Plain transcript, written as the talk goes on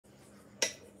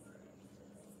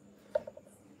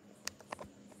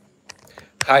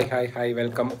Hi,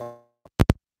 welcome.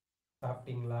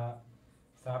 சாப்பிட்டீங்களா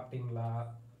சாப்பிட்டீங்களா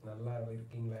நல்லா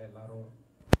இருக்கீங்களா எல்லாரும்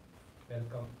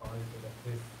welcome all to the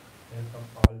quiz welcome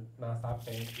all நான்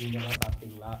சாப்பிட்டேன் நீங்களாம்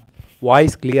சாப்பிட்டீங்களா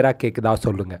வாய்ஸ் கிளியரா கேக்குதா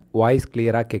சொல்லுங்க. வாய்ஸ்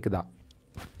கிளியரா கேக்குதா?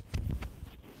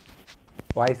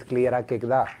 வாய்ஸ் கிளியரா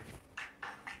கேக்குதா?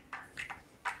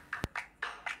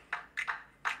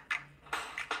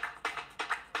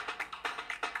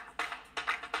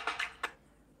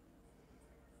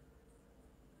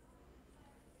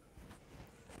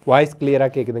 வாய்ஸ் கிளியரா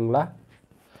கேக்குதுங்களா?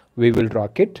 We will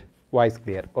rock it. Voice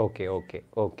clear. Okay.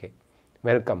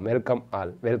 Welcome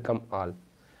all. Welcome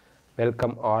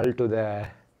all to the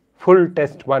full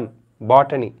test 1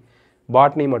 botany.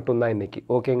 Botany மட்டும்தான் இன்னைக்கு.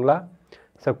 ஓகேங்களா?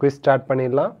 ஸோ குவிஸ் ஸ்டார்ட்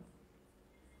பண்ணிடலாம்.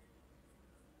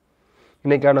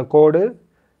 இன்னைக்கான கோடு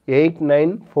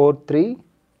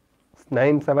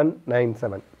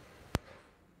 89439797.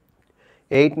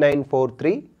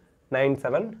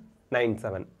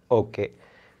 89439797. ஓகே,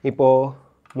 இப்போது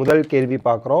முதல் கேள்வி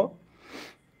பார்க்குறோம்.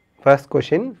 ஃபர்ஸ்ட்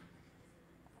கொஷின்,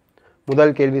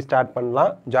 முதல் கேள்வி ஸ்டார்ட்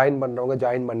பண்ணலாம். ஜாயின் பண்ணுறவங்க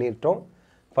ஜாயின் பண்ணிட்டோம்.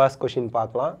 ஃபர்ஸ்ட் கொஷின்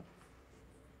பார்க்கலாம்.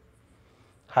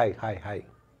 Hi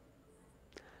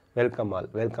welcome all.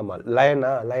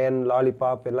 Line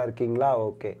lollipop எல்லாம் இருக்கீங்களா?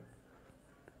 Okay,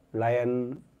 line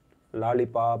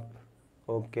lollipop.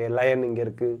 Okay, line இங்கே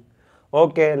இருக்குது.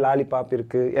 ஓகே, லாலிபாப்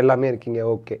இருக்குது, எல்லாமே இருக்கீங்க.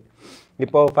 ஓகே,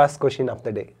 இப்போது ஃபர்ஸ்ட் கொஷின் ஆஃப் த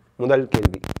டே, முதல்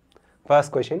கேள்வி. First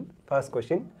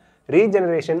question.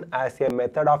 Regeneration as a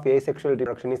method of asexual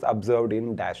reproduction is observed in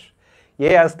dash. A.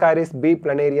 Ascaris, B.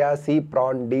 Planaria, C.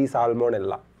 Prawn, D.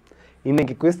 Salmonella.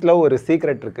 இன்னைக்கு குவிஸ்ல ஒரு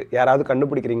சீக்ரெட் இருக்கு, யாராவது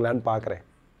கண்டுபிடிக்கிறீங்களான்னு பார்க்குறேன்.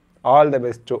 All the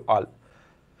best to all.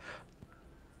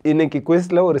 இன்னைக்கு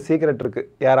குவிஸ்ல ஒரு secret இருக்கு,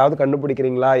 யாராவது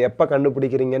கண்டுபிடிக்கிறீங்களா? எப்போ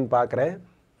கண்டுபிடிக்கிறீங்கன்னு பார்க்குறேன்.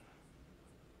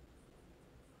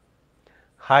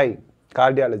 ஹாய்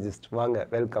கார்டியாலஜிஸ்ட், வாங்க.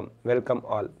 Welcome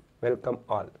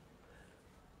all.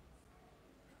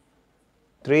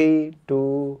 3, 2,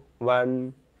 1,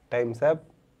 time's up.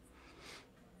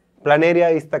 Planaria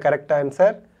is the correct answer.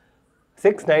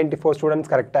 694 students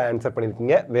correct answer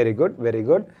பண்ணிருக்கீங்க. Very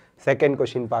good. Second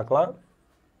question பார்க்கலாம்.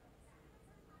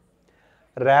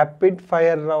 Rapid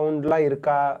fire roundல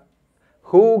இருக்கா?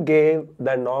 Who gave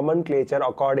the nomenclature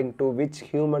according to which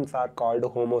humans are called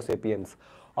Homo sapiens?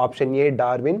 Option A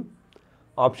Darwin,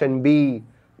 option B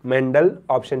mental,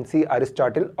 option C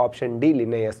Aristotle, option D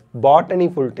Linnaeus. Botany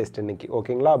full test இன்னைக்கு.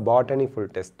 ஓகேங்களா? Botany full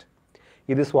test.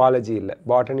 இது zoology இல்லை,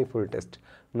 botany full test.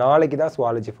 நாளைக்கு தான்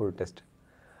zoology full test.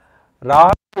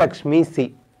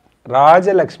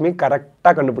 Rajalakshmi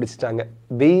கரெக்டாக கண்டுபிடிச்சிட்டாங்க.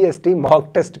 BST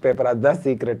mark test paper, அதுதான்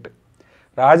secret.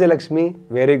 Rajalakshmi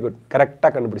very good,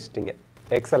 கரெக்டாக கண்டுபிடிச்சிட்டீங்க.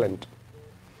 எக்ஸலண்ட்,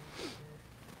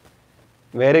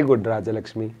 வெரி குட்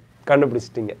ராஜலக்ஷ்மி,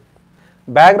 கண்டுபிடிச்சிட்டீங்க.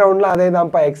 பேக்ரவுண்டில் அதே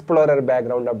தான்ப்பா, எக்ஸ்ப்ளோரர்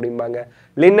பேக்ரவுண்ட் அப்படிம்பாங்க.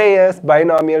 Linnaeus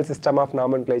binomial system of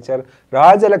nomenclature.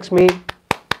 Rajalakshmi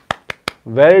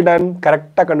well done,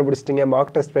 கரெக்டாக கண்டுபிடிச்சிட்டிங்க.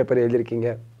 Mark test paper எழுதிருக்கீங்க.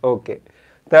 Okay,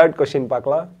 third question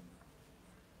பார்க்கலாம்.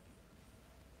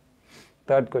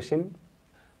 Third question,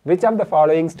 which of the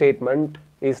following statement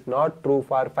is not true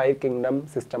for 5 kingdom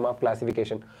system of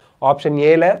classification? Option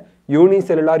A ல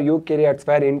unicellular eukaryotes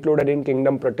were included in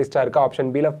kingdom protista இருக்கு. Option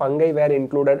B ல fungi were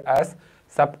included as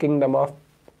subkingdom of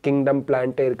kingdom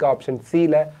plantae இருக்கு. Option C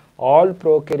ல all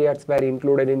prokaryotes were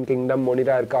included in kingdom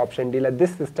monera இருக்கு. Option D ல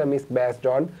this system is based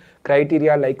on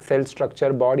criteria like cell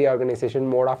structure, body organization,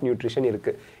 mode of nutrition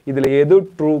இருக்கு. இதுல எது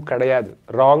true கிடையாது?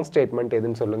 Wrong statement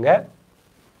எதுன்னு சொல்லுங்க.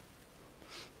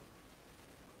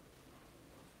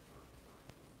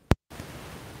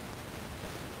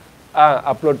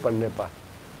 அப்லோட் பண்ணேப்பா.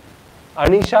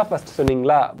 அனிஷா ஃபர்ஸ்ட்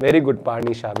சொன்னீங்களா? Very குட்ப்பா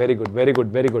Anisha, very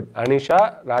good. Anisha,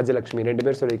 Rajalakshmi ரெண்டு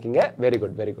பேர் சொல்லியிருக்கீங்க. Very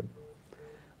good.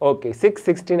 ஓகே,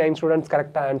 669 ஸ்டூடெண்ட்ஸ்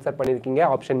கரெக்டாக ஆன்சர் பண்ணியிருக்கீங்க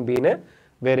ஆப்ஷன் பின்னு.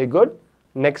 Very good.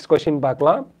 நெக்ஸ்ட் கொஸ்டின்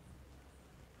பார்க்கலாம்.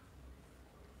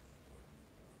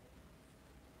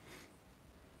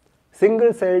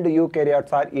 Single celled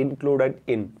eukaryotes R included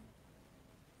in.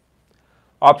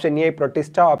 Option A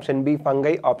Protista, option B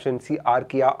fungi, option C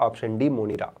archaea, option D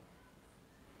மோனிரா.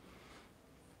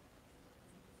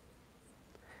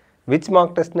 Which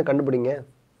mark டெஸ்ட்னு கண்டுபிடிங்க.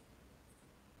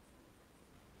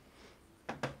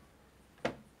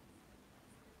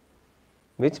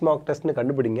 Which mark டெஸ்ட்னு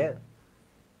கண்டுபிடிங்க.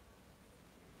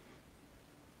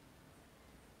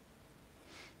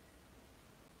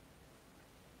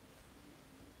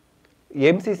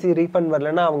 MCC refund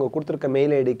வரலன்னா அவங்க கொடுத்துருக்க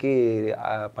mail ஐடிக்கு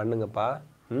பண்ணுங்கப்பா.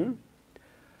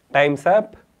 Times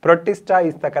up. Protista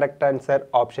is the correct answer.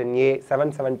 Option A.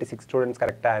 776 students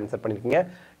கரெக்டாக answer பண்ணியிருக்கீங்க.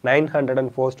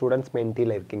 904 students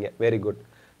மென்டியில் இருக்கீங்க. Very good.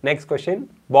 Next question,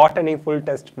 botany full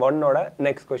test 1ஓட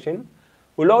next question.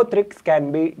 Ulothrix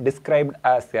can be described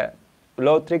as a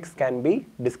Ulothrix can be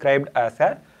described as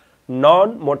a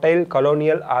non-motile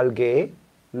colonial algae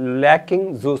lacking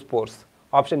zoospores.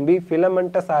 Option B,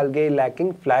 filamentous algae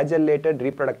lacking flagellated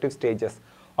reproductive stages.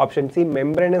 Option C,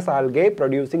 membranous algae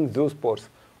producing zoospores.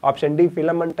 Option D,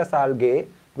 filamentous algae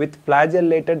with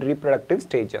flagellated reproductive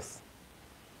stages.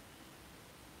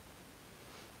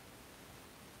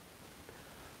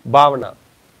 Bhavana,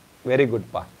 very good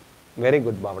pa, very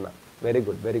good Bhavana, very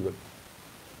good, very good.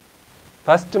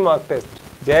 First mock test,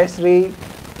 Jayashree,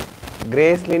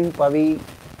 Gracelyn, Pavi,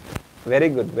 very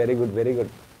good, very good, very good,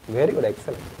 very good,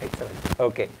 excellent, excellent.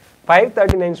 Okay,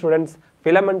 539 students,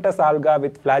 filamentous alga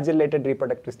with flagellated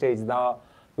reproductive stage da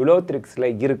Ulothrix la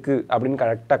irukku அப்படினு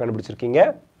கரெக்ட்டா கண்டுபிடிச்சிருக்கீங்க.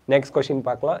 Next question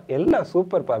பார்க்கலாம். எல்லாம்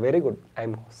super பா, very good. I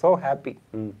am so happy.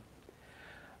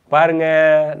 பாருங்க,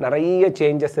 நிறைய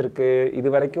changes இருக்கு. இது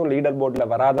வரைக்கும் லீடர் போர்ட்ல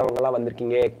வராதவங்க எல்லாம்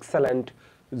வந்திருக்கீங்க. எக்ஸலென்ட்.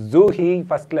 ஜூஹி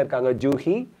ஃபர்ஸ்ட்ல இருக்காங்க.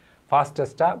 ஜூஹி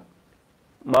ஃபாஸ்டஸ்டா.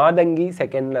 மாதங்கி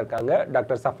செகண்ட்ல இருக்காங்க.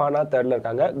 டாக்டர் சஃபானா தேர்ட்ல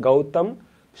இருக்காங்க. கௌதம்,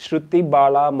 ஸ்ருதி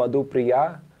பாலா, மதுப்ரியா,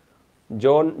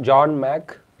 ஜான்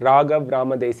மேக், ராகவ்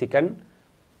ராமதேசிகன்.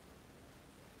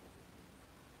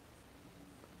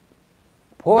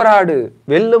 போராடு,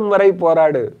 வெல்லும் வரை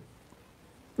போராடு.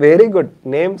 Very good,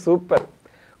 name super.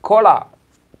 Cola,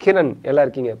 Kiran எல்லாம்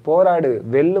இருக்கீங்க. போராடு,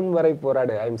 வெல்லும் வரை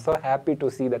போராடு. I am so happy to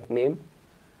see that name.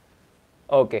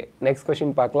 Okay, next question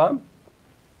பார்க்கலாம்.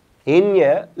 In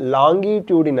a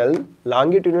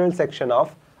longitudinal section of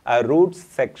a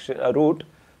root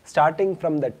starting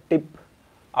from the tip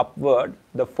upward,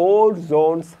 the 4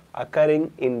 zones occurring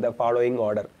in the following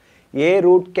order. A,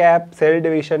 root cap, cell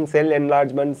division, cell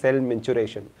enlargement, cell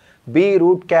maturation. B,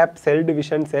 root cap, cell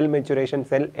division, cell maturation,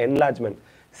 cell enlargement.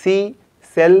 C,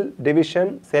 cell division,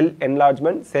 cell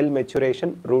enlargement, cell maturation,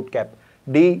 root cap.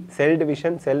 D, cell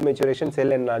division, cell maturation,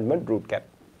 cell enlargement, root cap.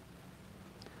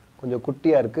 கொஞ்சம்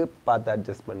குட்டியா இருக்கு, பார்த்து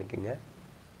adjust பண்ணிக்கங்க.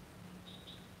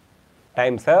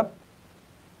 Time's up.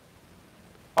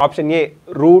 Option A,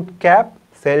 root cap,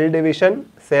 cell division,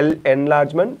 cell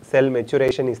enlargement, cell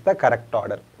maturation is the correct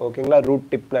order. ஓகேங்களா? root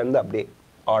tipல இருந்து அப்படியே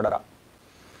ஆர்டரா.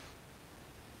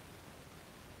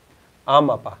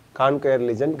 ஆமாப்பா, கான்கயர்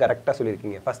லிஜன் கரெக்டா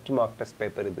சொல்லியிருக்கீங்க. ஃபர்ஸ்ட் மார்க் டெஸ்ட்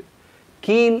பேப்பர் இது.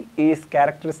 கீல் is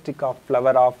characteristic of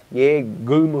flower of A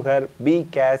Gulmohar, B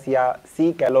Kezia, C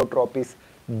Calotropis,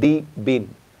 D been.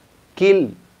 கீல்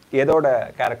எதோட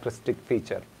characteristic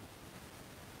feature?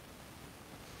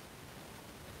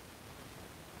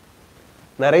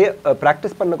 நிறைய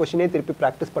practice பண்ண கொஸ்டினே திருப்பி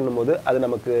ப்ராக்டிஸ் பண்ணும்போது அது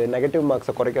நமக்கு நெகட்டிவ்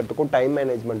மார்க்ஸை குறைக்கிறதுக்கும் டைம்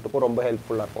மேனேஜ்மெண்ட்டுக்கும் ரொம்ப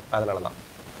ஹெல்ப்ஃபுல்லாக இருக்கும். அதனால தான்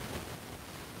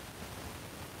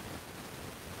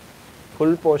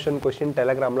ஃபுல் போர்ஷன் கொஸ்டின்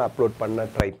டெலகிராமில் அப்லோட் பண்ண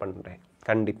ட்ரை பண்ணுறேன்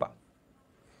கண்டிப்பாக.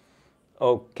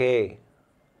 ஓகே,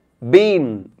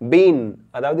 பீன்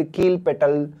அதாவது கீல்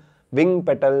petal, wing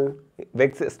petal,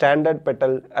 standard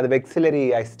petal, அது வெக்ஸிலரி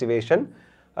ஆக்டிவேஷன்,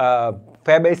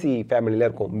 ஃபேபேசி ஃபேமிலியில்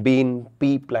இருக்கும். பீன்,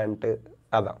 பீ பிளான்ட்டு,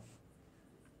 அதான்.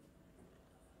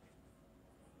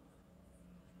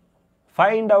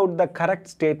 Find out the correct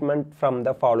statement from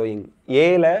the following.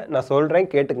 ஏல நான் சொல்றேன்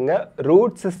கேட்டுக்குங்க.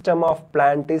 root system of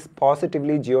plant is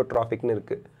positively geotrophic னு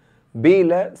இருக்கு.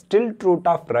 Bல stilt root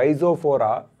of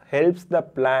rhizophora helps the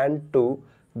plant to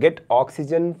get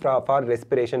oxygen for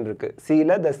respiration இருக்கு.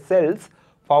 Cல the cells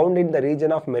found in the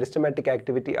region of meristematic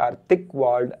activity are thick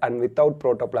walled and without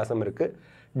protoplasm இருக்கு.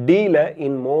 Dல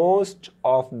in most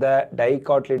of the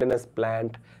dicotyledonous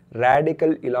plant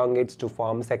radical elongates to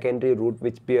form secondary root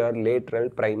which bear lateral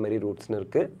primary roots னு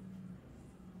இருக்கு.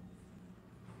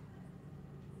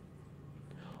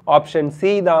 Option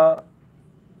C தான்,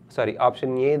 sorry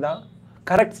option A தான்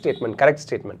correct statement.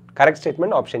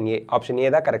 Option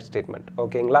A தான் correct statement.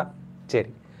 ஓகேங்களா?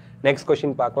 சரி, next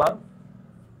question பார்க்கலாம்.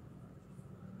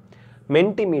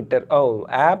 Mentimeter,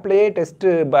 ஆப்லேயே test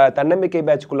தன்னம்பிக்கை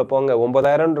பேட்ச்க்குள்ளே போங்க.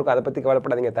 9000 இருக்கும், அதை பற்றி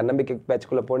கவலைப்படாதீங்க. தன்னம்பிக்கை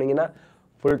பேட்ச்க்குள்ளே போனீங்கன்னா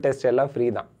ஃபுல் டெஸ்ட் எல்லாம் ஃப்ரீ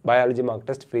தான். பயாலஜி மார்க்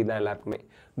டெஸ்ட் ஃப்ரீ தான் எல்லாருக்குமே.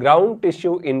 Ground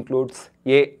tissue includes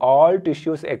A all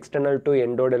tissues external to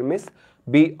endodermis,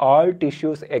 B all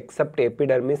tissues accept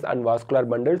epidermis and vascular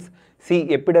bundles, C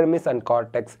epidermis and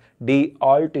cortex, D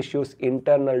all tissues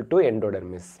internal to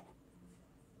endodermis.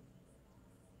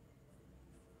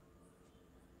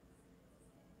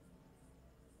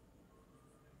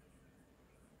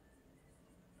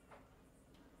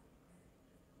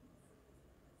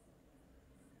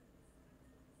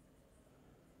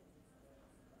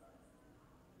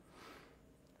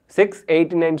 Six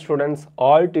 89 students,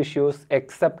 all tissues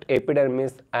except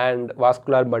epidermis and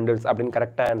vascular bundles அப்படின்னு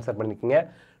கரெக்டாக answer பண்ணிக்கோங்க.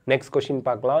 Next question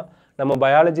பார்க்கலாம். நம்ம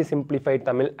biology simplified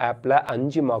Tamil ஆப்பில்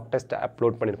 5 mark test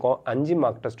upload பண்ணியிருக்கோம். 5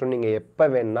 mark டெஸ்ட்டும் நீங்கள் எப்போ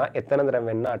வேணா எத்தனை தடவை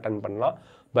வேணா அட்டன் பண்ணலாம்.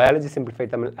 பயாலஜி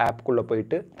சிம்பிளிஃபைட் தமிழ் ஆப்குள்ளே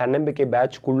போயிட்டு தன்னம்பிக்கை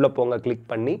பேட்ச்க்குள்ளே போங்க, கிளிக்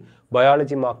பண்ணி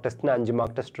பயாலஜி மார்க் டெஸ்ட்னு 5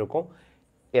 மார்க் டெஸ்ட் இருக்கும்.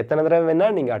 எத்தனை தடவை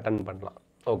வேணால் நீங்கள் அட்டன் பண்ணலாம்.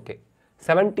 Okay.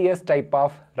 70S type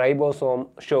of ribosome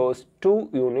shows 2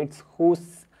 units whose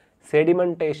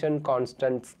sedimentation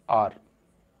constants are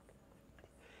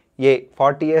A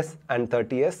 40S and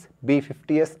 30S, B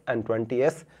 50S and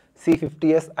 20S, C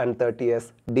 50S and 30S,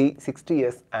 D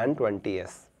 60S and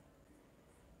 20S.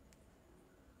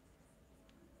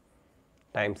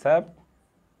 Time's up.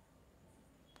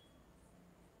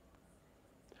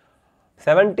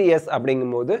 70S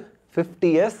அப்படிங்கும்போது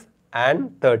 50S and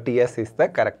 30S is the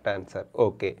correct answer.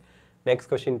 Okay. Next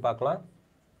question பார்க்கலாம்.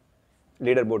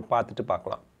 Leader board பார்த்துட்டு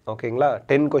பார்க்கலாம். ஓகேங்களா?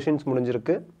 10 questions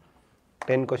முடிஞ்சிருக்கு.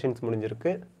 10 questions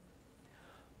முடிஞ்சிருக்கு.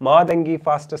 மாதங்கி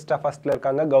ஃபாஸ்டஸ்டா ஃபர்ஸ்ட்ல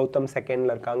இருக்காங்க, கௌதம்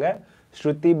செகண்ட்ல இருக்காங்க,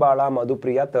 ஸ்ருதி பாலா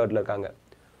மதுப்ரியா தேர்ட்ல இருக்காங்க.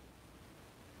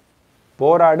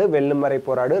 போராடு வெள்ளுமறை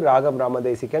போராடு, ராகம்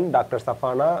Ramadesikan, doctor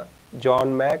Safana,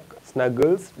 John make,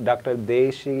 Snuggles, doctor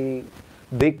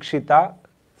Deekshitha,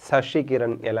 Shashi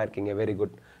Kiran எல்லாம் இருக்கீங்க. Very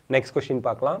good. நெக்ஸ்ட் கொஸ்டின்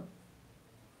பார்க்கலாம்.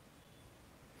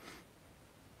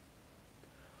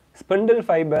 Spindle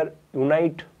fiber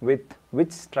unite with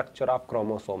which structure of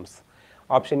chromosomes?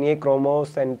 Option A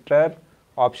chromocenter,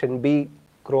 option B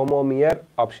chromomere,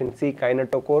 option C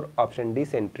kinetochore, option D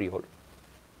centriole.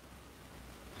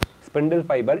 Spindle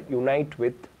fiber unite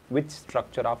with which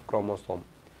structure of chromosome?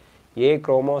 A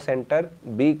chromocenter,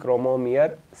 B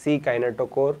chromomere, C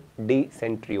kinetochore, D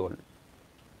centriole.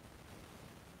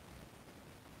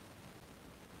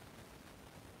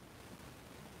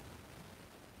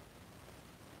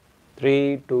 Three,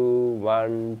 two,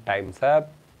 one, time's up.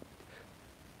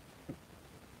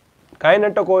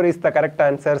 Kinetochore is the correct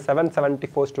answer.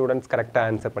 774 students correct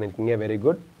answer பண்ணிருக்கீங்க. Very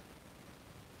good.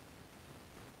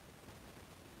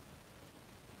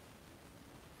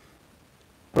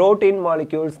 Protein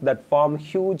molecules that form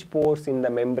huge pores in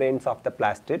the membranes of the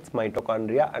plastids,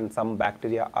 mitochondria and some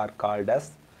bacteria are called as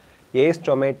A.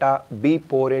 Stomata, B.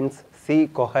 Porins, C.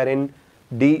 Coherin,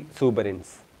 D.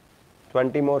 Suberins.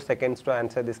 20 more seconds to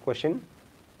answer this question.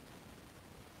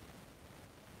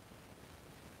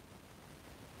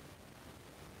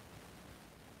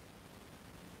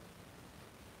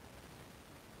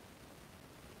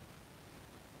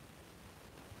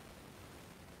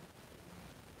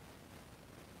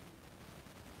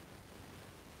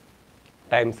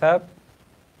 Time's up.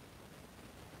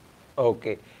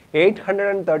 Okay.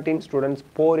 813 students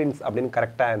porins அப்படின்னு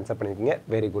கரெக்டா answer பண்ணிருக்கீங்க.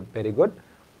 Very good, very good,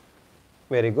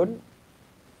 very good.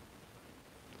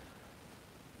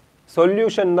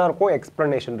 Solution தான் இருக்கும்,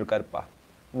 explanation இருக்காருப்பா.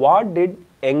 What did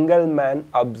Engelmann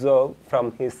observe from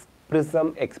his prism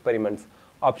experiments?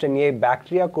 Option A,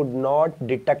 bacteria could not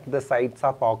detect the sites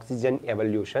of oxygen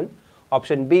evolution.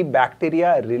 Option B,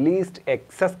 bacteria released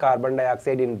excess carbon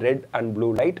dioxide in red and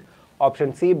blue light. Option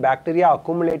C, bacteria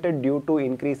accumulated due to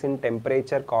increase in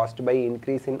temperature caused by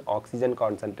increase in oxygen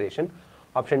concentration.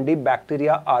 Option D,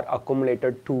 bacteria are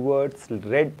accumulated towards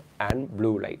red and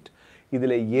blue light.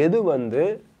 இதில் எது வந்து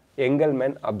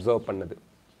எங்கல்மேன் observe பண்ணது?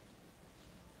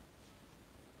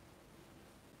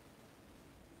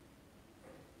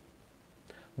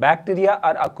 Bacteria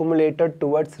are accumulated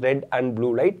towards red and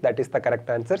blue light. That is the correct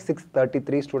answer.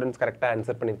 633 students correct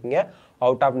answer பண்ணிருக்கீங்க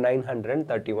out of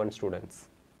 931 students.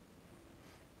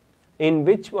 In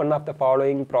which one of the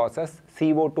following process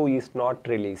CO2 is not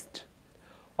released?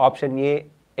 Option A,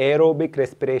 aerobic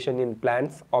respiration in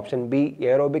plants. Option B,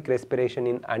 aerobic respiration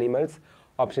in animals.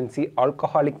 Option C,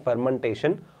 alcoholic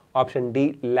fermentation. Option D,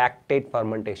 lactate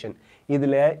fermentation.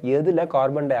 இதில் எதில்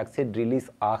carbon di oxide release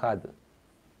ஆகாது?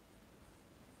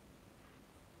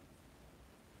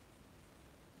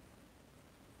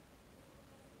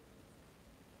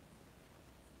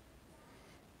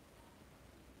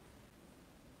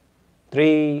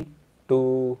 Three, two,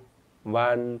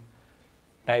 one,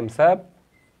 time's up.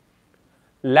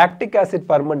 Lactic acid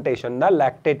fermentation தான்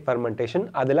lactate fermentation.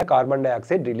 அதில் carbon di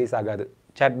oxide release ஆகாது.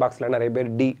 chat பாக்ஸில் நிறைய பேர்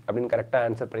D அப்படின்னு கரெக்டாக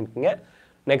ஆன்சர் பண்ணியிருக்கீங்க.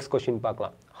 நெக்ஸ்ட் கொஸ்டின்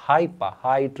பார்க்கலாம். ஹாய்ப்பா,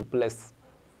 hi SSS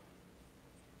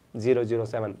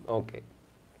 007. Okay.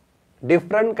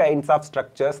 Different kinds of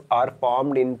structures are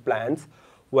formed in plants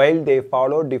while they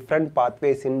follow different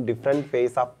pathways in different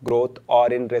phase of growth or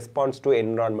in response to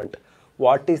environment.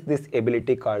 What is this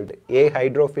ability called? A.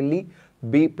 Hydrophily,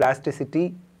 B. Plasticity,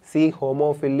 C.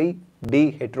 Homophily, D.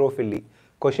 Heterophily.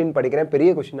 Question படிக்கிறேன், பெரிய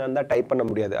கொஸ்டினாக இருந்தால் type பண்ண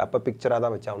முடியாது, அப்போ பிக்சராக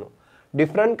தான் வச்சாகணும்.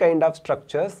 Different kind of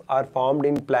structures are formed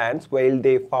in plants while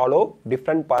they follow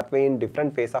different pathway in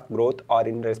different phase of growth or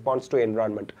in response to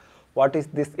environment. What is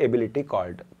this ability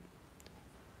called?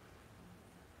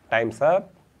 Time's up.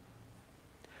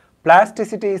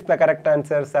 Plasticity is the correct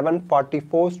answer.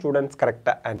 744 students correct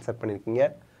answer பண்ணிருக்கீங்க.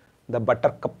 The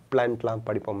buttercup plantலாம்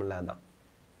படிப்போம்ல அதான்.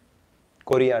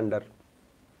 Coriander.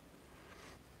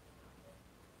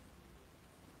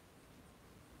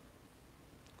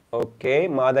 Okay,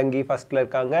 Matangi ஃபர்ஸ்ட்ல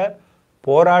இருக்காங்க.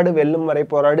 போராடு வெல்லும் வரை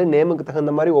போராடு நேமுக்கு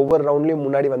தகுந்த மாதிரி ஒவ்வொரு ரவுண்ட்லயும்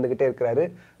முன்னாடி வந்துகிட்டே இருக்காரு.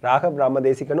 ராகவ்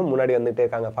ராமதேசிகனும் முன்னாடி வந்துட்டே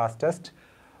இருக்காங்க ஃபாஸ்டஸ்ட்.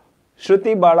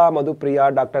 ஸ்ருதி Bala, மதுப்ரியா,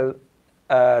 doctor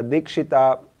Deekshitha,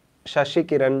 Sasi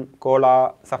Kiran, Cola,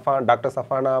 doctor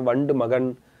Safana, வண்டு மகன்,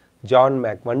 ஜான்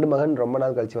மேக். வண்டு மகன் ரொம்ப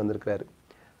நாள் கழிச்சு வந்திருக்கிறாரு.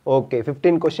 ஓகே,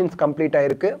 15 கொஸ்டின்ஸ் கம்ப்ளீட்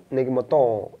ஆயிருக்கு. இன்னைக்கு மொத்தம்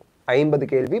 50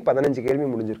 கேள்வி, 15 கேள்வி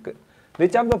முடிஞ்சிருக்கு.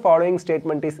 Which of the following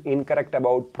statement is incorrect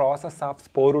about process of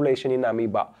sporulation in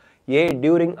amoeba? A.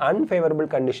 During unfavorable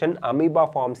condition, amoeba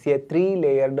forms a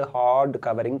 3-layered hard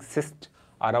covering cyst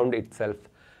around itself.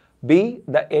 B.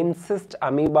 The encyst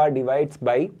amoeba divides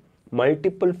by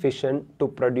multiple fission to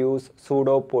produce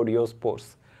pseudopodiospores.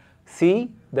 C.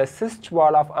 The cyst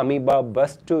wall of amoeba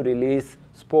bursts to release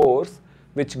spores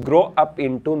which grow up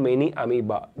into many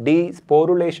amoeba. D.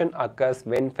 Sporulation occurs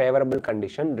when favorable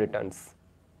condition returns.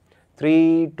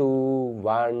 3, 2,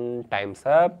 1, time's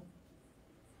up.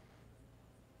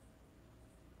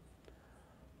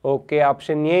 Okay,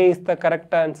 option A is the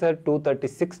correct answer.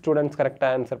 236 students correct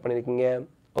answer பண்ணிருக்கீங்க.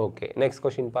 Okay, next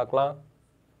question பார்க்கலாம்.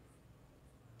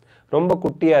 ரொம்ப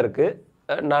குட்டியா இருக்கு.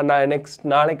 நான் next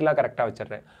நாளைக்குலாம் கரெக்டா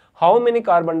வச்சிடுறேன். How many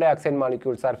carbon dioxide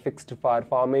molecules are fixed for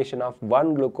formation of one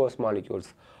glucose molecules?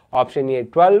 Option A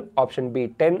 12, option B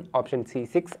 10, option C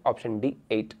 6, option D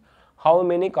 8. How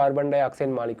many carbon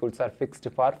dioxide molecules are fixed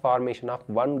for formation of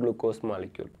one glucose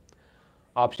molecule?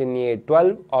 Option A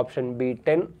 12, option B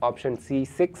 10, option C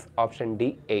 6, option D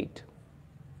 8.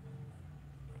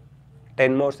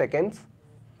 10 more seconds.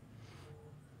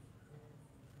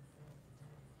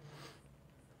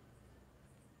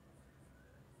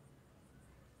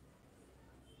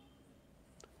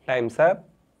 Time's up.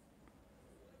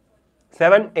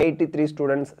 783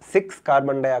 students 6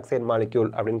 carbon dioxide molecule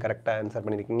அப்படின்னு கரெக்டா answer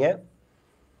பண்ணிருக்கீங்க.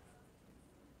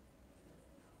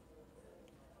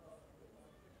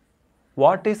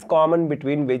 What is common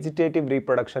between vegetative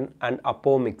reproduction and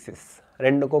apomixis?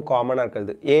 ரெண்டுக்கும் காமனா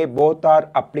இருக்குது. A. Both are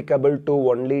applicable to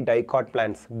only dicot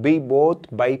plants. B. Both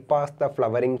bypass the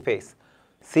flowering phase.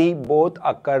 C. Both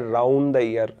occur round the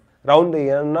year. Round the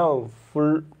year na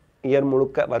full year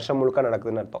முழுக்க வருஷம் முழுக்க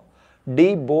நடக்குதுன்னு அர்த்தம். D.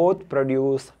 Both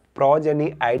produce progeny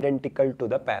identical to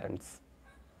the parents.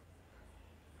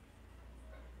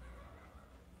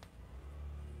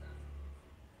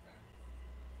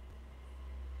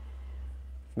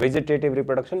 Vegetative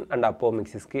reproduction and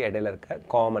apomixis க்கு இடையில இருக்க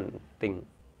common thing.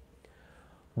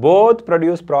 Both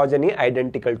produce progeny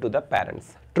identical to the parents.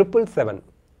 777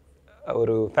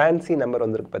 ஒரு fancy number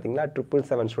வந்திருக்கு பாத்தீங்களா?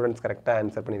 777 students கரெக்டா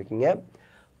ஆன்சர் பண்ணிருக்கீங்க.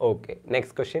 Okay,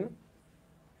 next question.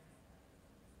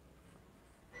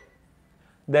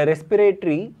 The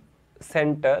respiratory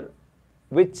center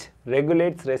which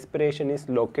regulates respiration is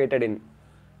located in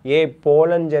A.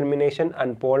 Pollen germination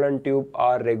and pollen tube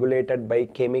are regulated by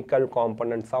chemical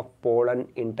components of pollen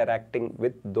interacting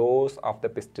with those of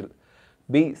the pistil.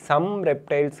 B. Some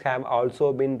reptiles have also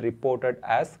been reported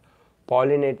as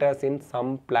pollinators in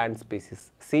some plant species.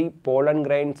 C. Pollen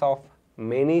grains of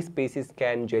many species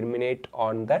can germinate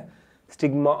on the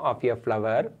stigma of a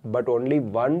flower, but only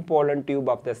one pollen tube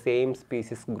of the same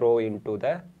species grow into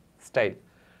the style.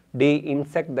 D.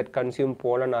 Insect that consume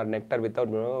pollen or nectar without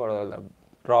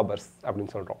robbers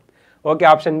அப்படின்னு சொல்றோம். Okay,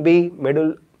 option B மெடுல்.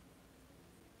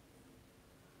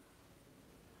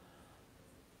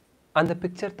 அந்த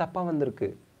picture தப்பா வந்திருக்கு.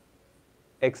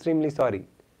 Extremely sorry,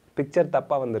 picture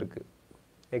தப்பா வந்திருக்கு.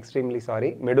 Extremely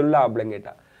sorry. Medulla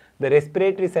ஆப்ளங்கேட்டா. The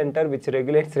respiratory center which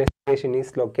regulates respiration is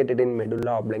located in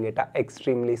medulla oblongata.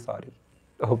 Extremely sorry.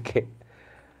 Okay.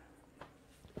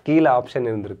 கீழ option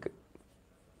இருந்திருக்கு.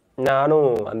 நானும்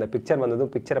அந்த பிக்சர்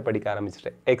வந்ததும் பிக்சரை படிக்க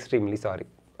ஆரம்பிச்சிட்டேன். Extremely sorry.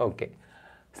 Okay,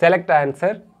 select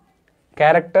answer.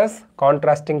 Characters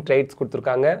contrasting traits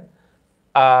கொடுத்துருக்காங்க.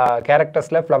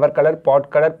 கேரக்டர்ஸில் ஃப்ளவர் கலர்,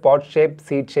 பாட் ஷேப்,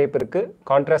 சீட் ஷேப் இருக்குது.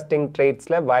 கான்ட்ராஸ்டிங்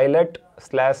ட்ரெய்ட்ஸில் வயலட்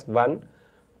 /1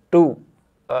 2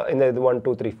 இந்த இது 1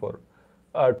 2 3 4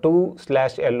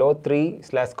 2/yellow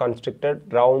 3/constricted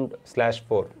round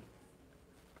 /4.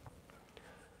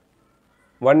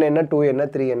 1 என்ன, 2 என்ன,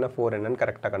 3 என்ன, 4 என்னன்னு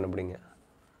கரெக்டாக கண்டுபிடிங்க.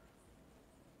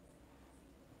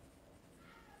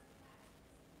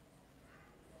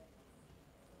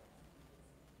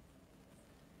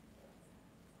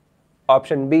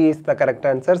 Option B is the correct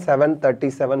answer.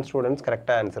 737 students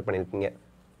கரெக்டாக ஆன்சர் பண்ணியிருக்கீங்க.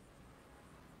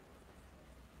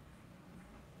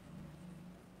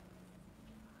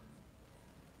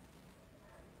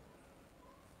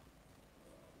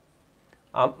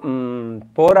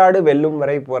 போராடு வெல்லும்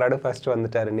வரை போராடு ஃபர்ஸ்ட்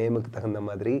வந்துட்டாரு நேமுக்கு தகுந்த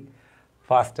மாதிரி.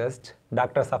 ஃபாஸ்டஸ்ட்.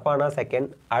 டாக்டர் சஃபானா செகண்ட்,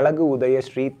 அழகு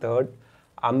Udayasri third,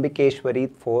 Ambikeswari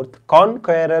fourth,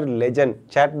 கான்குயரர் legend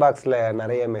chat பாக்ஸில்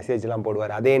நிறைய மெசேஜ்லாம்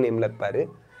போடுவார், அதே நேமில் இருப்பார்,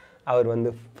 அவர்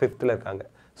வந்து ஃபிஃப்த்தில் இருக்காங்க.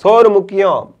 சோறு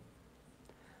முக்கியம்.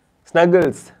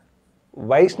 ஸ்னகிள்ஸ்.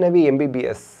 வைஷ்ணவி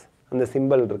எம்பிபிஎஸ் அந்த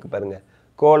சிம்பிள் இருக்கு பாருங்க.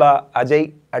 கோலா அஜய்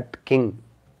அட் கிங்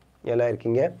எல்லாம்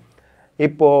இருக்கீங்க.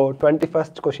 இப்போது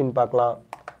 21st கொஷின் பார்க்கலாம்.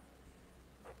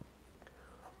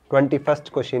 21st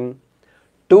question.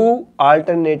 Two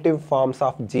alternative forms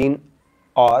of gene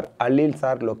or alleles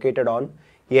are located on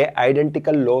A.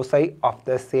 Identical loci of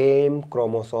the same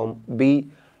chromosome. B.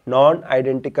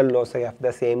 Non-identical loci of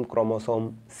the same chromosome.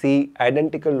 C.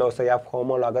 Identical loci of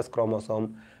homologous chromosome.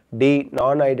 D.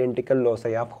 Non-identical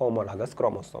loci of homologous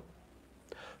chromosome.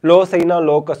 Loci na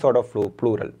locus oda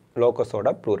plural. Locus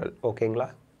oda plural. ஓகேங்களா?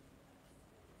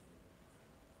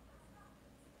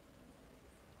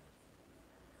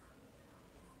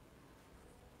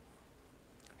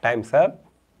 Time's up.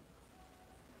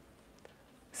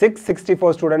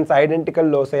 664 students identical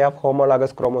loci of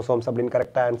homologous chromosomes அப்படின்னு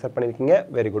கரெக்டாக answer பண்ணியிருக்கீங்க.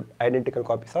 Very good. Identical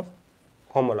copies of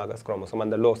homologous chromosome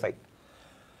அந்த loci.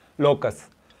 Locus.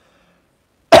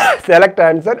 Select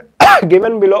answer.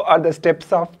 Given below are the steps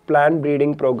of plant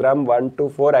breeding program 1 to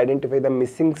 4. Identify the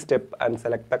missing step and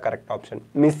select the correct option.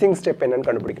 Missing step என்னன்னு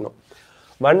கண்டுபிடிக்கணும்.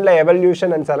 1ல evolution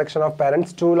and selection of parents,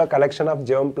 2ல collection of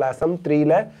germplasm,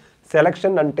 3ல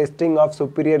selection and testing of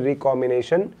superior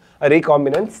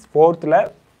recombinants, 4thல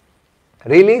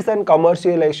release and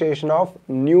commercialization of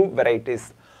new varieties.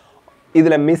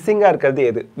 இதுல மிஸ்ஸிங்கா இருக்கிறது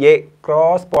எது? A.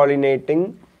 Cross pollinating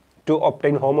to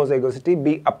obtain homozygosity. B.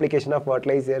 Application of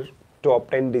fertilizer to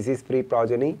obtain disease free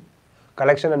progeny.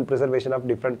 Collection and preservation of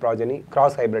different progeny.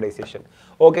 Cross hybridization.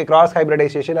 Okay, cross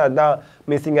hybridization அதுதான்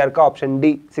மிஸ்ஸிங்கா இருக்க. Option D.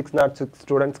 606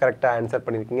 students கரெக்டாக answer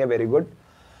பண்ணியிருக்கீங்க. Very good.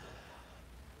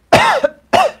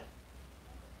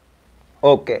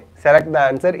 Okay, select the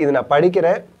answer. இது நான்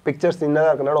படிக்கிறேன், pictures சின்னதாக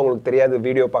இருக்கனால உங்களுக்கு தெரியாது,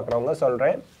 வீடியோ பார்க்குறவங்க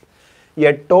சொல்கிறேன்.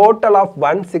 A total of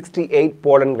 168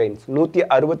 pollen grains,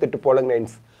 168 pollen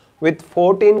grains with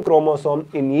 14 chromosomes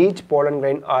in each pollen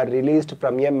grain are released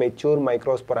from a mature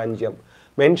microsporangium.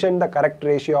 Mention the correct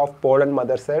ratio of pollen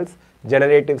mother cells,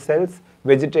 generative cells,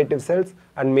 vegetative cells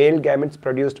and male gametes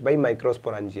produced by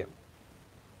microsporangium.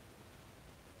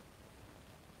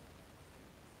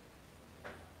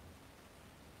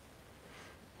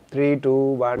 3, 2,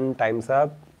 1, time's up.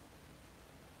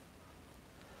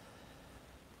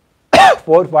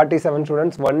 447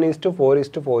 students,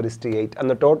 1:4:4:8.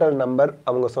 அந்த total number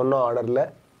அவங்க சொன்ன ஆர்டரில்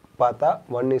பார்த்தா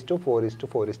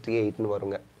 1:4:4:8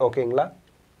 வருங்க. ஓகேங்களா?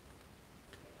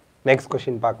 Next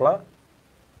question பார்க்கலாம்.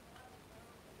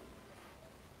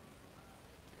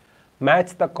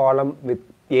 Match the காலம் with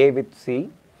A with C.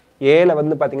 ஏல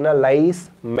வந்து பார்த்தீங்கன்னா lies,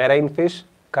 marine fish,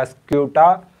 கஸ்கியூட்டா,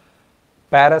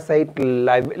 parasite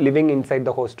living inside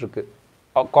the host இருக்கு.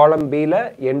 Column B ல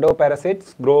endoparasites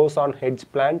grows on hedge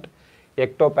plant,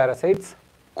 ectoparasites,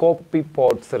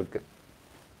 copepods இருக்கு.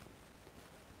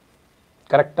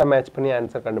 கரெக்டாக மேட்ச் பண்ணி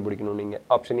ஆன்சர் கண்டுபிடிக்கணும் நீங்க.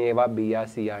 Option Eva, Pia,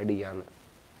 chia, டியான்னு.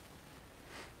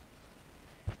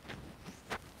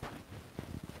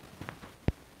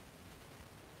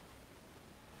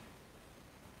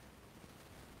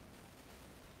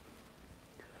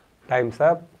 Time's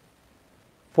up.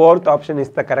 Fourth option is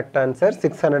the correct answer.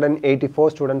 684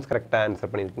 students correct answer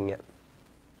பண்ணிருக்கீங்க.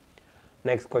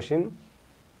 Next question.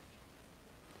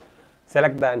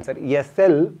 Select the answer. A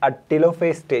cell at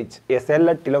telophase stage. A cell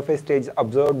at telophase stage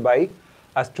observed by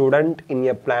a student in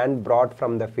a plant brought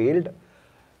from the field.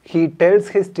 He tells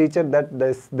his teacher that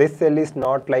this cell is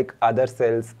not like other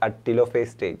cells at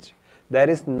telophase stage. There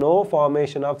is no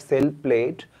formation of cell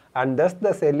plate and thus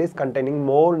the cell is containing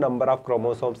more number of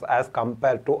chromosomes as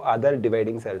compared to other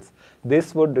dividing cells. This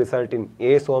would result in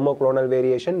A. Somoclonal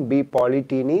variation, B.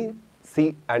 Polyteny, C.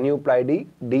 Aneuploidy,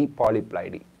 D.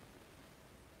 Polyploidy.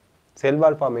 Cell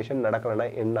wall formation நடக்கலனா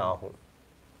என்ன ஆகும்?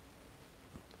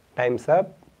 Time's up.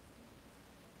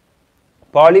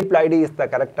 Polyploidy is the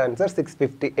correct answer.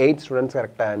 658 students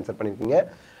correct answer பண்ணிருக்கீங்க.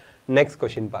 Next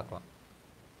question பார்க்கலாம்.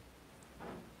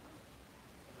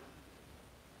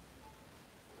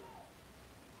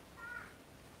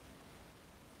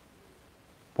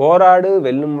 போராடு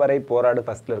வெல்லும் வரை போராடு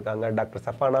ஃபர்ஸ்ட்ல இருக்காங்க. Doctor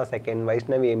Safana second,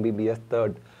 Vaishnavi MBBS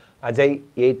third, Ajay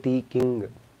ஏடி கிங்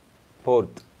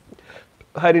ஃபோர்த்,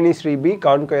 ஹரிணி ஸ்ரீபி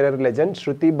கான்குயரர் லெஜண்ட்,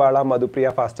 ஸ்ருதி Bala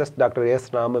மதுப்ரியா fastest, doctor S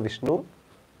ராமவிஷ்ணு,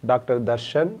 doctor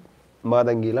Darshan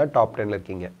மாதங்கிலா top 10ல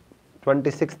இருக்கீங்க.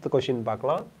 26th கொஸ்டின்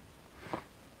பார்க்கலாம்.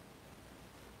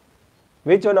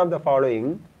 Which one of the following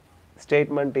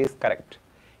statement is correct?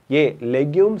 A.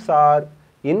 Legumes are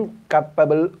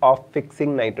incapable of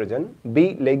fixing nitrogen.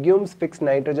 B. Legumes fix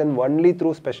nitrogen only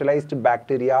through specialized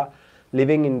bacteria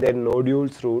living in their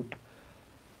nodules root.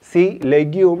 C.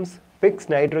 Legumes fix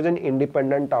nitrogen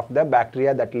independent of the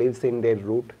bacteria that lives in their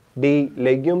root. D.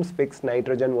 Legumes fix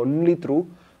nitrogen only through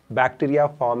bacteria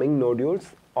forming nodules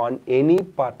on any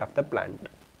part of the plant.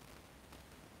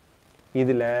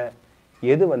 இதில்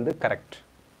எது வந்து correct?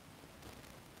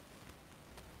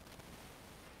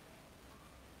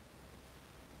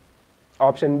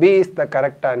 Option B is the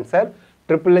correct answer.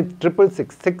 Triple six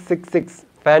 666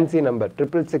 fancy number.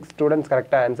 666 students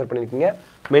correct answer பண்ணிருக்கீங்க.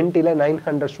 Mentiல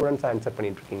 900 students answer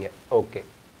பண்ணிருக்கீங்க. Okay.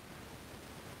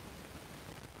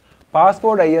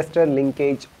 Phosphodiester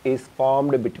linkage is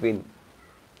formed between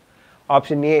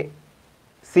option A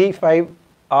C5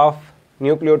 of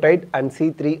nucleotide and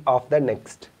C3 of the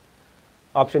next.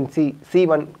 Option C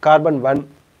C1 carbon 1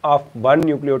 of one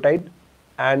nucleotide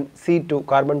and C2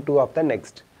 carbon 2 of the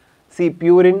next. C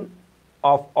purine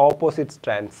of opposite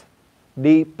strands.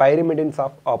 D pyrimidines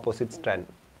of opposite strand.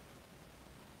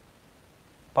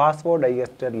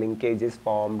 Phosphodiester linkage is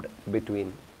formed between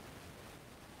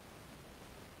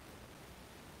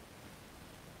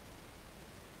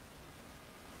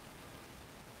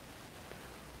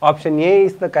option A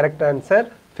is the correct answer.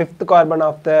 Fifth carbon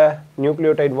of the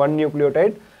nucleotide, one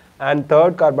nucleotide, and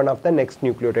third carbon of the next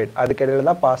nucleotide. அதுக்கிடையில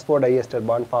தான் phosphodiester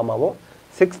bond form ஆகும்.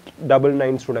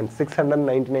 699 students,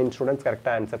 699 students correct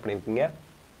answer பண்ணிருக்கீங்க.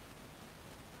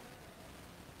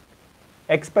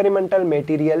 Experimental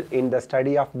material in the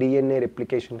study of DNA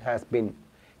replication has been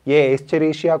A.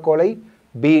 Escherichia coli,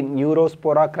 B.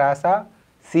 Neurospora crassa,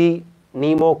 C.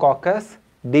 Pneumococcus,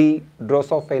 D.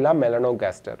 Drosophila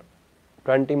melanogaster.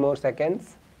 20 more seconds.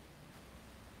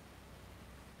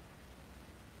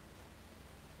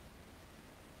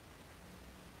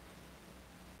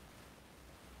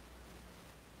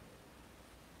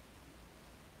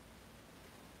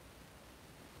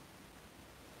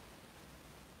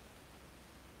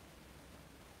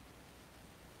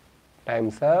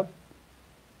 Time's up.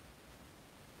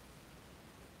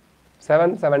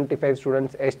 775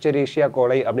 students Escherichia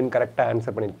coli அப்படின்னு கரெக்டா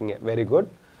answer பண்ணிருக்கீங்க. Very good.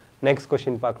 Next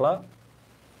question பார்க்கலாம்.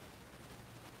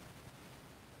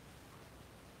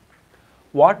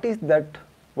 What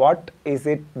is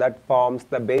it that forms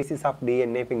the basis of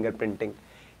DNA fingerprinting?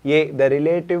 A. The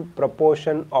relative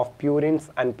proportion of purines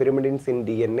and pyrimidines in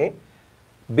DNA.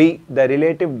 B. The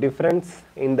relative difference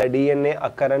in the DNA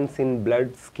occurrence in blood,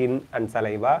 skin and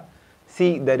saliva.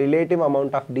 C. The relative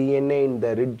amount of DNA in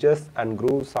the ridges and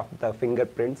grooves of the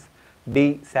fingerprints.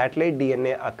 D. Satellite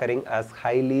DNA occurring as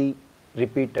highly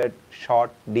repeated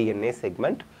short DNA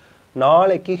segment.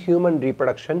 நாளைக்கு human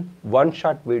reproduction one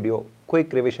shot video quick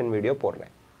revision video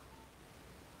போடுறேன்.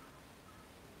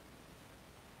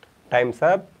 Time's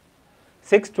up.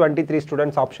 623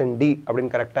 students option D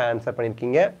அப்படின்னு கரெக்டா answer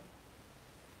பண்ணிருக்கீங்க.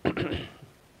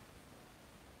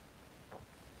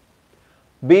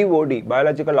 BOD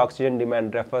biological oxygen demand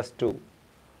refers to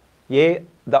A.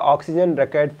 The oxygen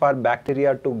required for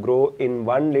bacteria to grow in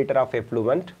 1 liter of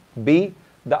effluent. B.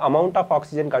 The amount of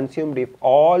oxygen consumed if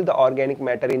all the organic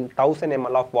matter in 1000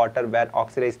 ml of water were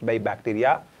oxidized by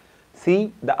bacteria. C.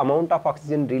 The amount of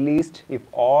oxygen released if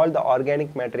all the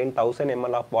organic matter in 1000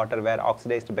 ml of water were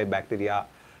oxidized by bacteria.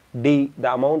 D.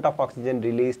 The amount of oxygen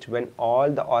released when all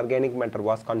the organic matter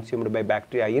was consumed by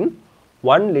bacteria in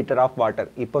 1 liter of water.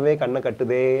 இப்பவே கண்ணை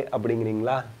கட்டுதே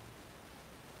அப்படிங்கிறீங்களா?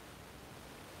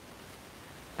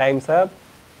 Time's up.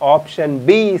 Option B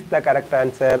is the correct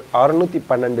answer.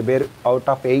 612 பேர் out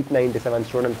of 897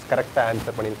 students correct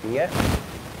answer பண்ணிருக்கீங்க.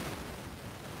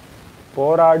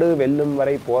 போராடு வெல்லும்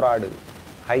வரை போராடு.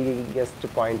 highest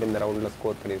point இந்த ரவுண்ட்ல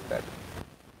ஸ்கோர் பண்ணிருக்காரு.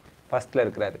 ஃபர்ஸ்ட்ல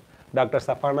இருக்காரு. டாக்டர்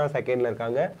சஃபானா செகண்ட்ல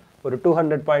இருக்காங்க. ஒரு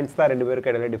 200 பாயிண்ட்ஸ் தான் ரெண்டு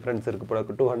பேருக்கு இடையில டிஃபரன்ஸ் இருக்கு போல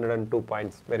 202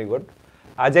 points. Very good.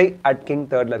 Ajay at king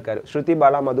தேர்ட்ல இருக்காரு. ஸ்ருதி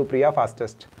பாலா மது Priya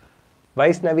fastest.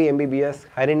 Vaishnavi MBBS,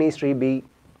 Harini Sri B,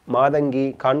 Matangi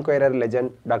கான்குயரர்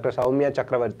legend, doctor Soumya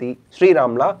சக்கரவர்த்தி,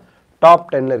 ஸ்ரீராம்லா டாப்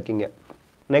 10ல இருக்கீங்க.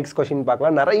 நெக்ஸ்ட் क्वेश्चन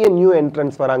பார்க்கலாம். நிறைய நியூ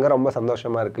என்ட்ரன்ஸ் வராங்க, ரொம்ப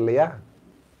சந்தோஷமா இருக்கு இல்லையா?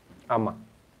 ஆமா.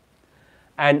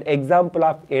 An example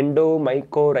of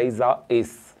endomycorrhiza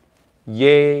is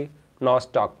A.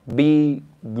 nostoc, B.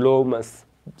 glomus,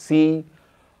 C.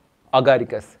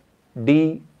 agaricus,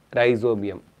 D.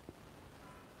 rhizobium.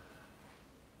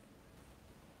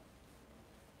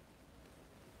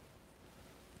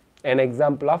 An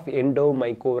example of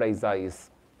endomycorrhiza is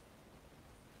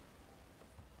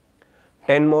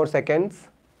 10 more seconds.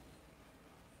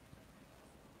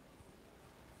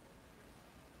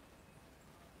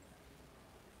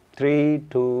 Three,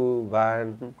 two, one.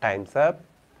 Time's up.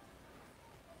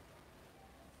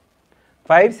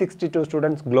 562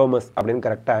 students glomus அப்படின்னு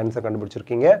கரெக்டா answer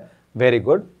கண்டுபிடிச்சிருக்கீங்க. Very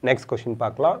good. Next question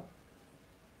பார்க்கலாம்.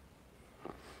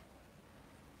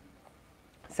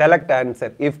 Select answer.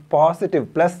 If positive,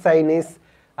 plus sign is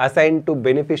assigned to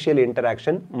beneficial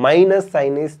interaction, minus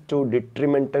sign is to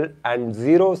detrimental, and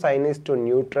zero sign is to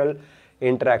neutral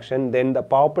interaction, then the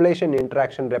population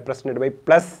interaction represented by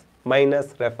plus minus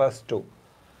refers to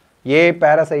A.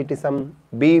 Parasitism,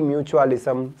 B.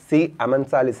 Mutualism, C.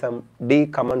 Amensalism, D.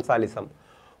 Commensalism.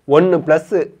 ஒன்று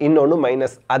plus இன்னொன்று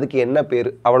minus, அதுக்கு என்ன பேர்?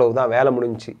 அவ்வளவுதான், வேலை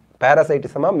முடிஞ்சு.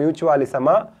 பேரசைட்டிசமா,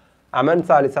 மியூச்சுவாலிசமா,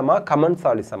 அமென்சாலிசமா,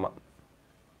 கமன்சாலிசமா?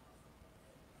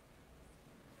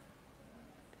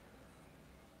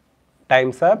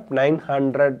 Times அப்.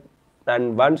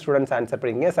 901 students answer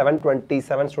பண்ணிருக்கீங்க.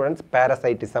 727 students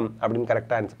பேரசைட்டிசம் அப்படின்னு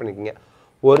கரெக்டாக ஆன்சர் பண்ணிருக்கீங்க.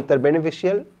 ஒருத்தர்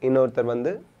பெனிஃபிஷியல், இன்னொருத்தர்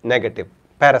வந்து நெகட்டிவ்.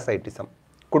 பேரசைட்டிசம்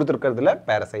கொடுத்துருக்கிறதுல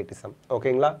பேரசைட்டிசம்.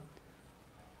 ஓகேங்களா?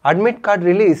 Admit card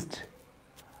released.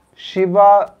 Shiva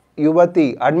Yuvati,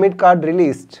 admit card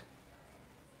released.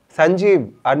 Sanjeev,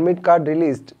 admit card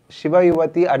released. Shiva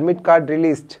Yuvati, admit card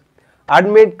released.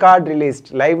 Admit card released.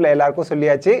 Live la ellarkum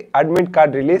solliyachi. Admit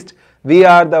card released. We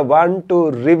are the one to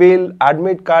reveal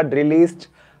admit card released.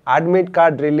 Admit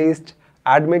card released.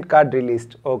 Admit card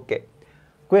released. Okay.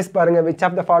 Quiz parunga. Which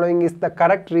of the following is the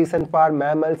correct reason for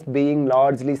mammals being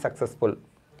largely successful?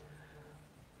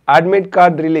 Admit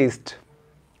card released.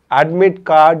 Admit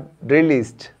card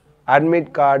released. Admit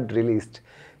card released.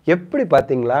 எப்படி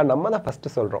பார்த்தீங்களா? நம்ம தான்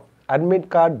first சொல்கிறோம். Admit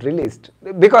card released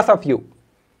because of you,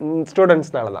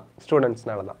 ஸ்டூடெண்ட்ஸ்னால தான்.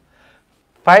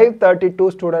 532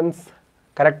 students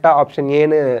கரெக்டாக option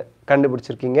ஏன்னு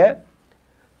கண்டுபிடிச்சிருக்கீங்க.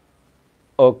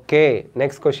 Okay,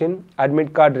 next question.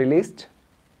 Admit card released.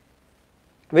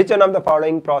 Which one of the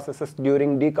following processes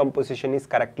during decomposition is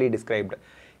correctly described?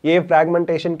 A.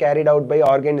 Fragmentation carried out by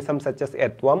organisms such as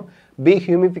earthworm. B.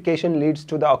 Humification leads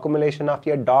to the accumulation of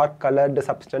a dark colored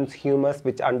substance, humus,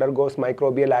 which undergoes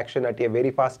microbial action at a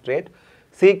very fast rate.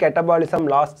 C. Catabolism,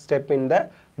 last step in the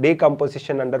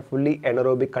decomposition under fully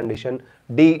anaerobic condition.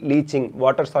 D. Leaching,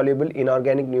 water soluble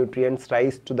inorganic nutrients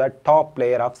rise to the top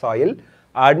layer of soil.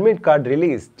 Admit card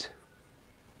released.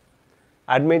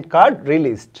 Admit card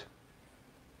released.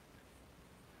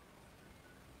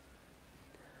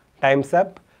 Time's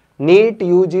up. NEET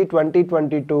UG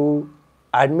 2022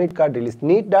 admit card release.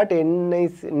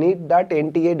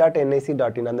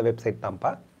 neet.nta.nic.in அந்த website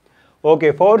தான்ப்பா. Okay,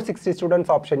 460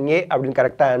 students option A அப்படின்னு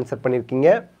கரெக்டாக answer பண்ணியிருக்கீங்க.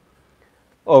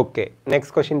 Okay,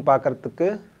 next question பார்க்கறதுக்கு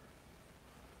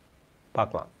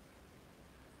பார்க்கலாம்.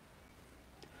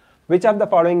 Which of the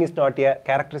following is not a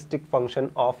characteristic function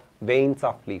of veins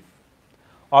of leaf?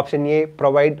 Option A,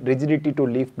 provide rigidity to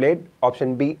leaf blade. Option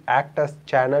B, act as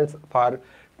channels for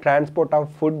transport of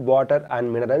food, water and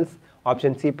minerals.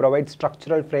 Option C, provide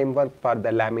structural framework for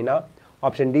the lamina.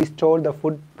 Option D, store the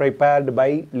food prepared by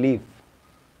leaf.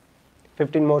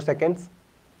 15 more seconds.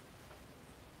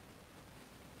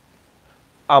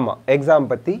 ஆமா, exam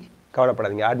பத்தி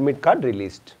கவலைப்படாதீங்க. admit card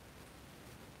released.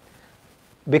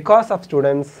 Because of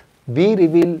students, we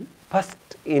reveal first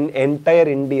in entire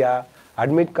India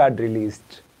admit card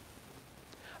released.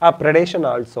 Predation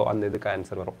also அந்த இதுக்கு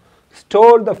answer வரும்.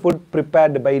 Store the food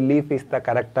prepared by leaf is the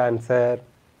correct answer.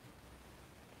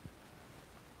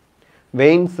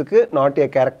 வெயின்ஸுக்கு not a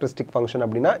characteristic function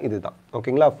அப்படின்னா இதுதான்.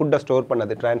 ஓகேங்களா? ஃபுட்டை store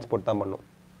பண்ணது, transport தான் பண்ணும்.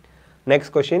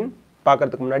 நெக்ஸ்ட் கொஷின்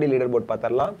பார்க்கறதுக்கு முன்னாடி லீடர் போர்ட்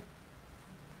பார்த்துடலாம்.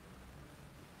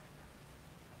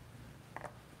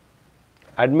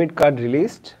 Admit card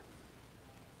released.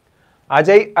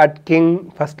 Ajay at king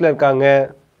ஃபர்ஸ்ட்ல இருக்காங்க.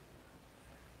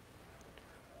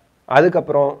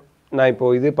 அதுக்கப்புறம் நான் இப்போ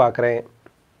இது பார்க்குறேன்,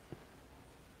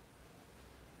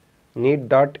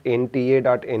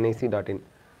 neet.nta.nic.in.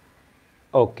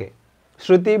 Okay,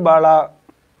 Shruti Bala.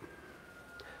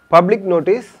 Public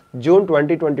notice June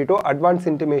 2022 advance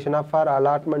intimation of for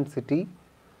allotment city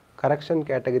correction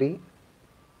category.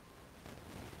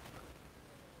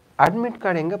 Admit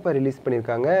card எங்கப்போ release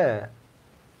பண்ணியிருக்காங்க?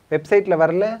 வெப்சைட்டில்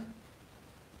வரல.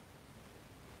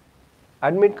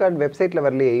 அட்மிட் கார்டு வெப்சைட்டில்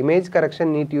வரலையே. இமேஜ்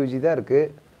கரெக்ஷன் நீட் யூஜி தான்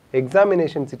இருக்குது,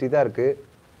 எக்ஸாமினேஷன் சிட்டி தான் இருக்குது.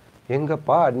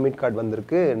 எங்கப்பா அட்மிட் கார்டு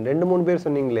வந்திருக்கு? 2-3 பேர்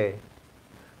சொன்னீங்களே.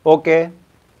 ஓகே,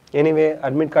 எனிவே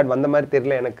அட்மிட் கார்டு வந்த மாதிரி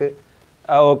தெரியல எனக்கு.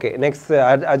 ஓகே, நெக்ஸ்ட்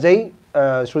அஜய்,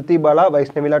 ஸ்ருதி பாலா,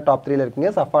 வைஷ்ணவிலா டாப் 3ல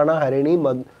இருக்கீங்க. சஃபானா, ஹரிணி,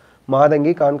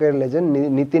 மாதங்கி, கான்கர் லெஜண்ட்,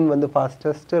 நிதின் வந்து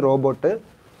fastest robot,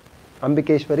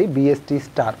 Ambikeswari, BST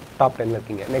star top 10ல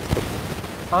இருக்கீங்க. Next question.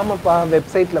 ஆமாப்பா,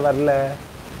 வெப்சைட்டில் வரல.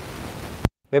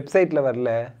 வெப்சைட்டில் வரல.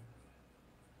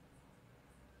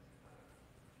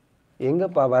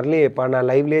 எங்கப்பா வரலையேப்பா? நான்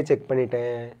லைவ்லேயே செக்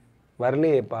பண்ணிட்டேன்,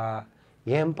 வரலையேப்பா.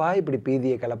 ஏன்பா இப்படி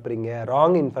பீதியை கிளப்புறீங்க?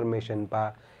 ராங் இன்ஃபர்மேஷன்ப்பா.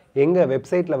 எங்கே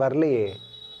வெப்சைட்டில் வரலையே.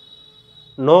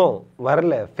 நோ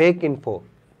வரல, ஃபேக் இன்ஃபோ.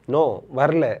 நோ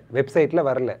வரல, வெப்சைட்டில்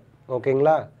வரல.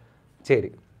 ஓகேங்களா?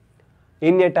 சரி.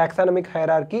 In a taxonomic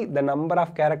hierarchy, the number of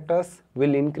characters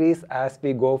will increase as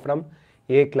we go from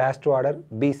A class to order,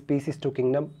 B species to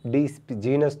kingdom, D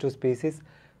genus to species,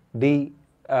 D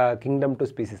kingdom to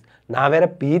species. நான் வேற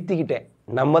பீத்திக்கிட்டேன்,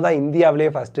 நம்ம தான்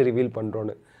இந்தியாவிலேயே ஃபஸ்ட்டு ரிவீல்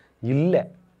பண்ணுறோன்னு. இல்லை,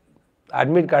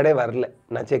 admit கார்டே வரல,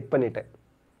 நான் check பண்ணிட்டேன்.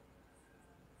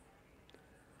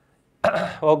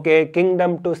 Okay,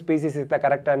 kingdom to species is the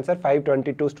correct answer.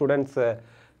 522 students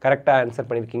கரெக்டாக ஆன்சர்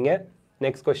பண்ணியிருக்கீங்க.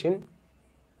 Next question.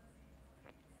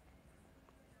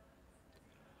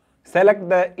 Select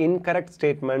the incorrect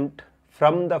statement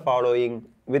from the following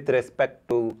with respect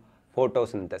to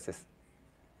photosynthesis.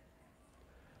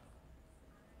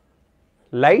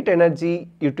 Light energy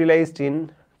utilized in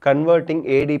converting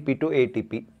ADP to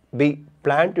ATP. B.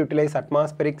 Plant utilize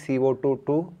atmospheric CO2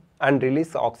 to and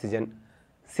release oxygen.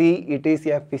 C. It is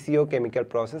a physiochemical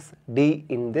process. D.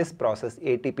 In this process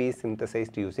ATP is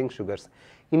synthesized using sugars.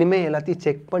 இனிமே எல்லாத்தையும்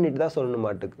check பண்ணிட்டு தான் சொல்லணும்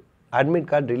மாட்டுக்கு.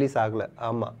 Admit card release ஆகலை.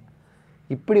 ஆமாம்,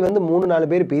 இப்படி வந்து 3-4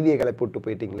 பேர் பீதியை கிளப்பிட்டு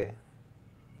போயிட்டீங்களே.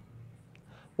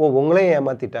 ஓ, உங்களே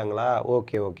ஏமாற்றிட்டாங்களா?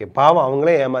 ஓகே ஓகே, பாவம்,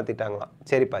 அவங்களே ஏமாற்றிட்டாங்களா?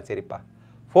 சரிப்பா சரிப்பா.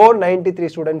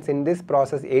 493 students in this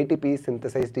process ATP is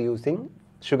synthesized using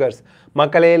sugars.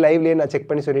 மக்களே, லைவ்லேயே நான் செக்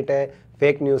பண்ணி சொல்லிட்டேன்,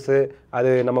 ஃபேக் நியூஸு, அது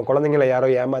நம்ம குழந்தைங்கள யாரோ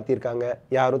ஏமாற்றிருக்காங்க,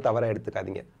 யாரும் தவறாக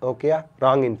எடுத்துக்காதீங்க. ஓகேயா?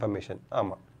 Wrong information.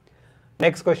 ஆமாம்.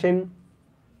 Next question.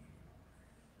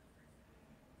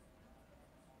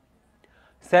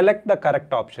 Select the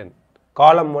correct option.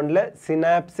 காலம் 1ல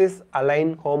சினாப்சிஸ்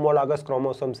அலைன் ஹோமோலாகஸ்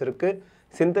குரோமோசோம்ஸ் இருக்கு,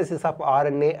 synthesis of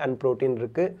RNA and protein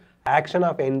இருக்கு, ஆக்ஷன்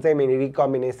ஆஃப் என்சைம் இன்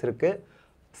ரீகாம்பினேஸ் இருக்கு,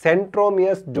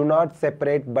 சென்ட்ரோமியர்ஸ் to not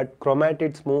separate but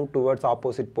chromatids move towards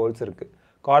opposite poles இருக்கு.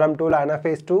 காலம் 2ல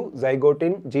அனஃபேஸ் 2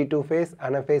 ஜைகோட்டின், G2 ஃபேஸ்,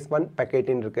 அனஃபேஸ் 1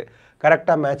 பெக்கேட்டின் இருக்கு.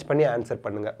 கரெக்டாக match பண்ணி answer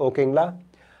பண்ணுங்க. ஓகேங்களா?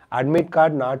 அட்மிட்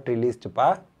கார்டு நாட் ரிலீஸ்டுப்பா,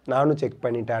 நானும் செக்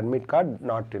பண்ணிட்டேன், admit card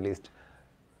not released.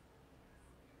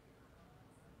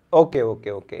 Okay okay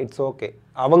okay, it's okay.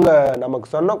 அவங்க நமக்கு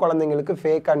சொன்ன குழந்தைங்களுக்கு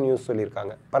ஃபேக்காக நியூஸ்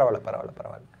சொல்லியிருக்காங்க. பரவாயில்ல பரவாயில்ல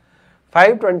பரவாயில்ல.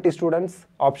 520 ஸ்டூடெண்ட்ஸ்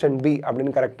ஆப்ஷன் பி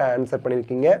அப்படின்னு கரெக்டாக ஆன்சர்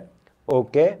பண்ணியிருக்கீங்க.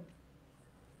 Okay.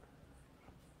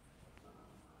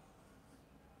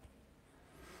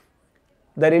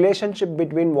 The relationship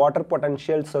between water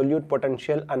potential, solute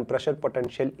potential and pressure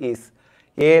potential is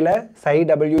A ல psi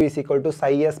W is equal to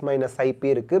psi S minus psi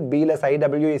P இருக்கு, B ல psi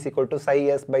W is equal to psi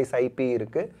S by psi P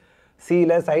இருக்கு, C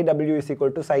ல psi W is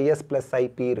equal to psi S plus psi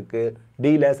P இருக்கு,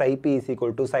 D ல psi P is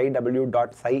equal to psi W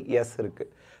dot psi S இருக்கு.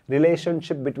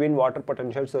 Relationship between water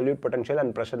potential, solute potential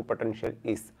and pressure potential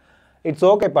is. It's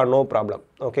okay pa, no problem.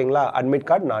 ஓகேங்களா? admit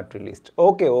card not released.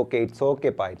 Okay okay, it's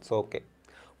okay pa, it's okay.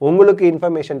 உங்களுக்கு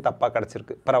information தப்பாக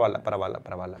கிடச்சிருக்கு. பரவாயில்ல பரவாயில்ல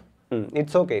பரவாயில்ல.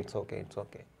 It's okay it's okay it's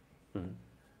okay.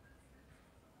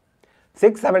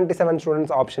 677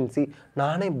 students option C.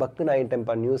 நானே பக்குன்னு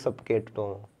ஆகிட்டேன்ப்பா, news up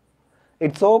கேட்டுட்டோம்.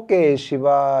 It's okay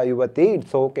Siva யுவதி,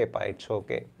 இட்ஸ் ஓகேப்பா, it's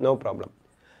okay, no problem.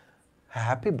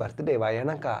 Happy பர்த்டேவா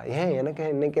எனக்கா? ஏன் எனக்கு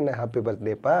இன்னைக்கு என்ன happy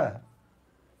பர்த்டேப்பா?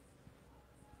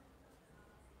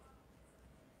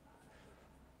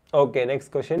 Okay,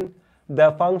 next question. The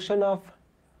function of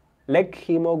leg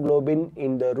hemoglobin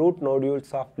in the root nodules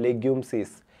of legumes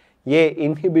is A.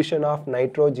 Inhibition of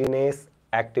nitrogenase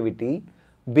activity,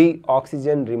 B.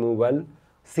 Oxygen removal,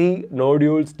 C.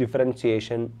 Nodules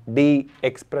differentiation, D.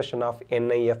 Expression of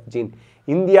NIF gene.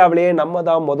 இந்தியாவிலேயே நம்ம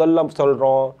தான் முதல்ல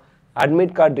சொல்கிறோம்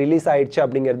admit card release ஆயிடுச்சு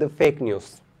அப்படிங்கிறது fake news,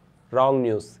 wrong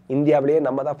news. இந்தியாவிலேயே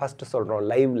நம்ம தான் ஃபஸ்ட்டு சொல்கிறோம்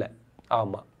லைவில்.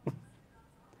 ஆமாம்,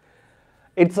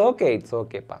 இட்ஸ் ஓகே இட்ஸ்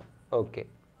ஓகேப்பா. ஓகே,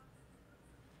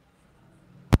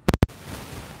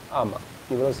 ஆமாம்,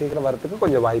 இவ்வளோ சீக்கிரம் வரத்துக்கு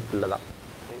கொஞ்சம் வாய்ப்பு இல்லை தான்.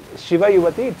 சிவ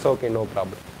யுவதி, it's okay, no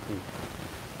problem.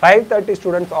 530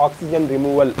 students oxygen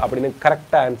removal அப்படின்னு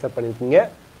கரெக்டாக ஆன்சர் பண்ணியிருக்கீங்க.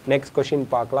 நெக்ஸ்ட் கொஷின்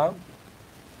பார்க்கலாம்.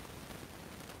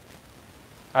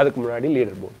 அதுக்கு முன்னாடி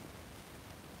லீடர் போர்டு.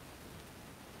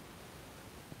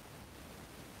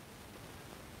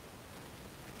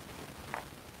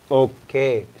 ஓகே,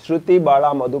 ஸ்ருதி,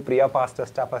 பாலா, மது, பிரியா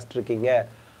ஃபாஸ்டஸ்டாக ஃபர்ஸ்ட் இருக்கீங்க.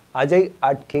 அஜய்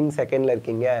அட் கிங் செகண்டில்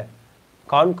இருக்கீங்க.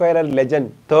 கான்குயரர் லெஜண்ட்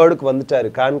தேர்டுக்கு வந்துட்டாரு.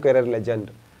 கான்குயரர் லெஜண்ட்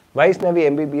வைஷ்ணவி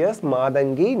MBBS,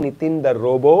 மாதங்கி, நிதின் த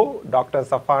robot, doctor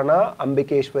Safana,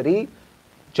 Ambikeswari,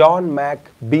 John make,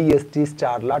 BST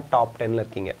ஸ்டார்லா top 10ல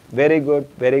இருக்கீங்க. Very good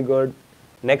very good.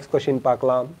 Next question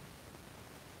பார்க்கலாம்.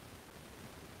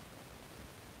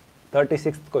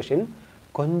 36th கொஷின்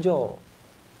கொஞ்சம்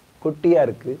குட்டியாக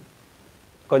இருக்குது,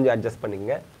 கொஞ்சம் அட்ஜஸ்ட்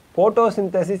பண்ணிங்க.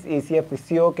 Photosynthesis is a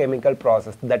physiochemical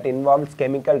process that involves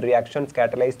chemical reactions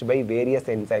catalyzed by various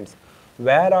enzymes.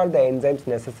 Where are the enzymes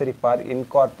necessary for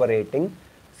incorporating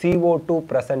CO2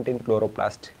 present in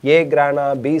chloroplast? A. grana,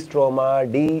 B. stroma,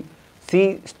 D.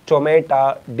 C. Stomata.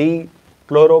 D.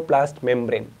 Chloroplast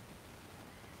membrane.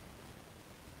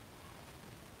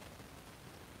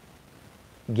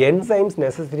 Enzymes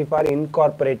necessary for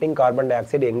incorporating carbon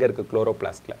dioxide எங்க இருக்கு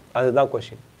chloroplastல அதுதான்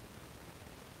question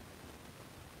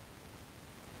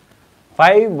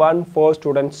 514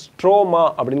 students stroma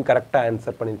அப்படின்னு கரெக்டா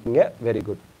answer பண்ணிருக்கீங்க very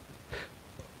good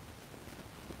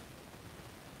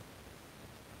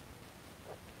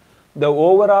The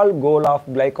overall goal of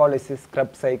glycolysis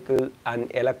Krebs cycle and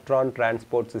electron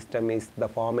transport system is the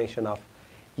formation of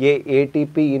A.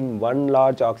 ATP in one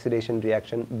large oxidation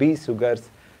reaction, B. Sugars,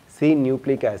 C.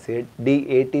 Nucleic acid, D.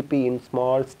 ATP in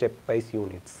small stepwise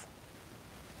units.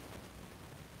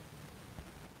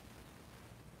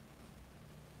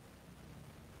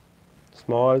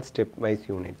 Small stepwise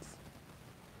units.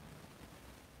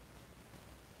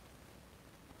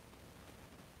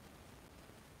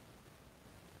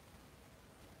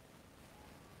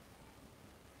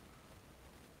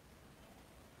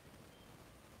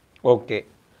 Okay.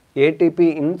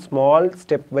 ATP in small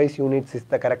stepwise units is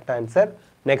the correct answer.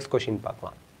 Next question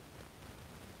பார்க்கலாம்.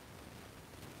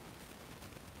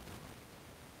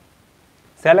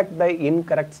 Select the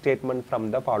incorrect statement from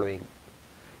the following.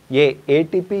 A.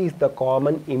 ATP is the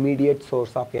common immediate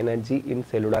source of energy in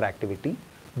cellular activity.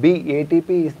 B. ATP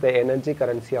is the energy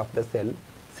currency of the cell.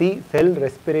 C. Cell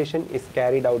respiration is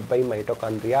carried out by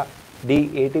mitochondria. D.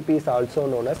 ATP is also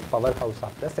known as powerhouse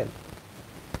of the cell.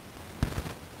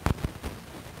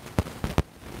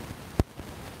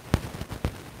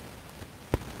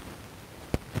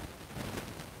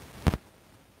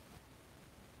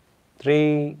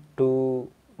 Three, two,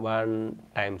 one,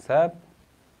 time's up.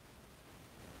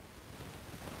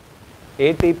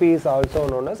 ATP is also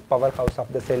known as powerhouse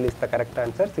of the cell is the correct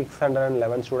answer.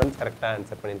 611 students correct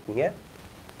answer பண்ணிருக்கீங்க.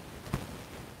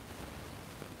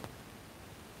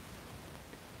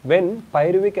 When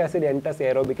pyruvic acid enters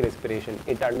aerobic respiration,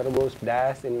 it undergoes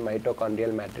dash in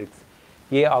mitochondrial matrix.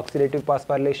 A. Oxidative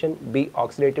phosphorylation. B.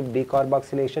 Oxidative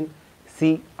decarboxylation.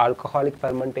 C. Alcoholic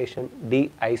fermentation. D.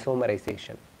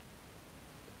 Isomerization.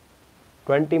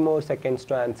 20 more seconds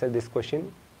to answer this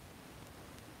question.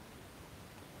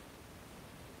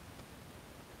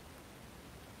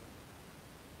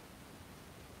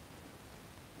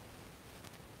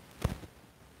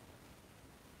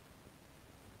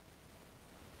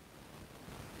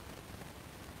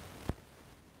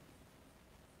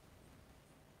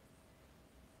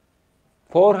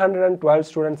 $412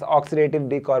 students oxidative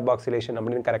decarboxylation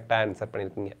அப்படின்னு கரெக்டா answer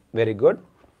பண்ணிருக்கீங்க very good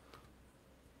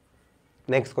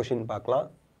next question பார்க்கலாம்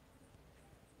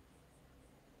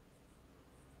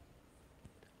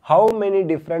How many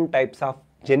different types of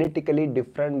genetically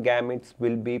different gametes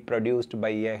will be produced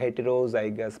by a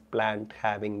heterozygous plant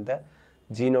having the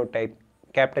genotype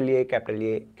capital A,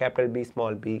 capital B,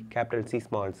 small b, capital C,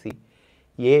 small c?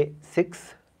 A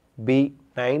 6, B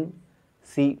 9,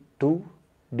 C 2,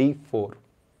 D 4.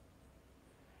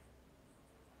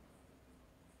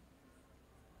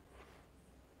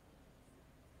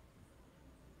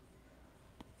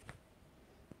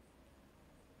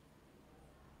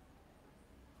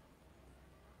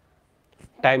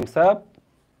 Time's up.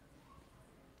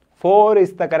 4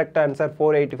 is the correct answer.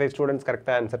 485 students correct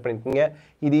answer பண்ணிருக்கீங்க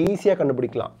இது ஈஸியா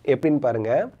கண்டுபிடிக்கலாம் எப்படின்னு பாருங்க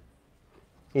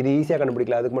இது ஈஸியா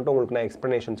கண்டுபிடிக்கலாம் அதுக்கு மட்டும் உங்களுக்கு நான்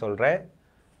எக்ஸ்பிளனேஷன் சொல்றேன்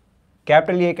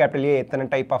கேபிட்டல் ஏ எத்தனை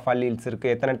டைப் ஆஃப் அல்லீல்ஸ் இருக்கு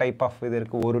எத்தனை டைப் ஆஃப் இது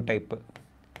இருக்கு ஒரு type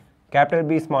capital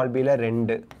B small B ல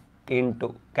 2 into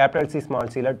capital C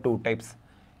small C ல 2 டைப்ஸ்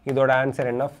இதோட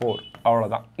ஆன்சர் என்ன 4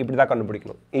 அவ்வளவுதான் இப்படி தான்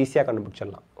கண்டுபிடிக்கணும் ஈஸியா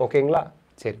கண்டுபிடிச்சிடலாம் ஓகேங்களா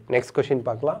சரி நெக்ஸ்ட் क्वेश्चन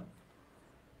பார்க்கலாம்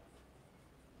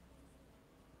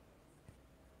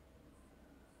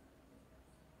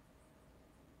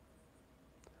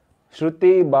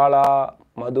ஸ்ருதி பாலா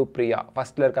மதுப்ரியா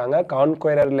ஃபர்ஸ்ட்ல இருக்காங்க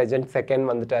கான்குயரர் லெஜெண்ட் செகண்ட்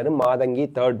வந்துட்டாரு மாதங்கி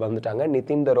தேர்ட் வந்துட்டாங்க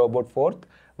நிதின் த robot fourth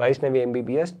Vaishnavi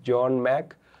MBBS John make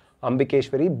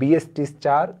Ambikeswari BST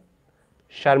star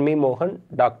Sharmi மோகன்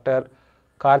டாக்டர்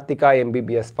கார்த்திகா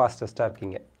எம்பிபிஎஸ் ஃபாஸ்டஸ்டா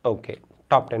இருக்கீங்க ஓகே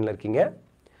டாப் 10ல இருக்கீங்க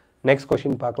நெக்ஸ்ட்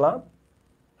क्वेश्चन பார்க்கலாம்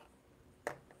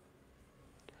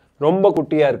ரொம்ப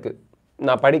குட்டியா இருக்கு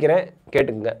நான் படிக்கிறேன்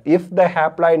கேட்டுங்க if the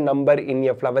haploid number in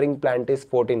a flowering plant is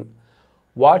 14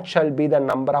 what shall be the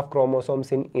number of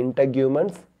chromosomes in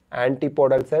integuments,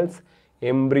 antipodal cells,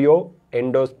 embryo,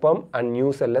 endosperm and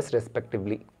nucellus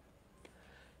respectively?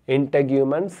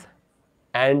 Integuments,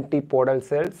 antipodal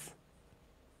cells,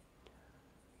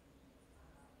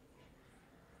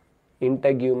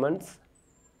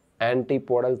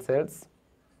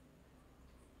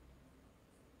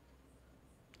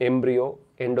 embryo,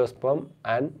 endosperm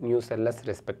and nucellus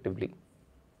respectively.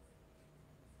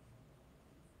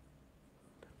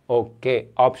 Okay,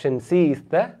 option C is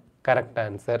the correct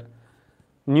answer.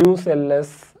 New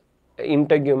செல்லஸ்,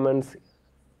 இன்டெகுமெண்ட்ஸ்,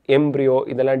 embryo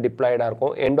இதெல்லாம் டிப்ளாய்டாக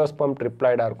இருக்கும். Endosperm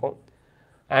ட்ரிப்ளாய்டாக இருக்கும்.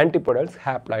 Antipodals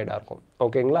ஹேப்ளாய்டாக இருக்கும்.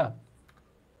 ஓகேங்களா?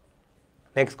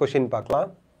 Next question பார்க்கலாம்.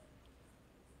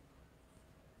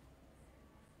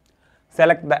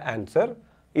 Select the answer.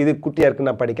 இது குட்டியாக இருக்கு,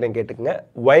 நான் படிக்கிறேன் கேட்டுக்கங்க.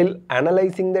 While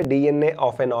analyzing the DNA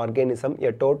of an organism,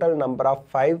 a total number of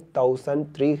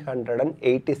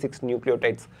 5,386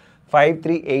 nucleotides,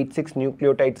 5386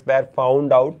 nucleotides were found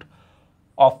out,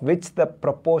 of which the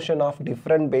proportion of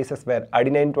different bases were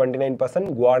adenine 29%,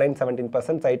 guanine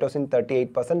 17%, cytosine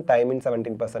 38%, thymine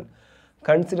 17%.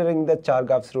 Considering the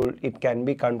Chargaff's rule, it can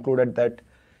be concluded that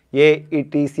A.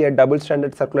 It is a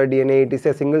double-stranded circular DNA, it is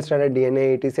a single-stranded DNA,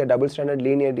 it is a double-stranded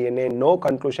linear DNA. No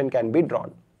conclusion can be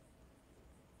drawn.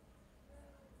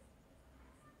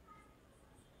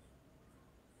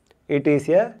 It is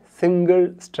a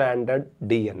single-stranded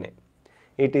DNA.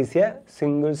 It is a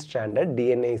single-stranded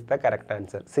DNA is the correct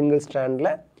answer. Single strand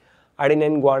la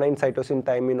adenine, guanine, cytosine,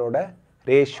 thymine oda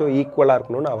ratio equal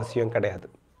இருக்கணும்னு அவசியம் கிடையாது.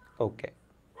 Okay,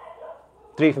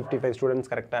 355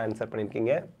 students கரெக்டாக answer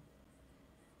பண்ணியிருக்கீங்க.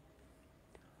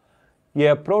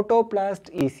 A protoplast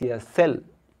is a cell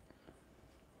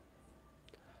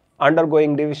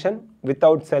undergoing division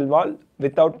without cell wall,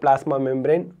 without plasma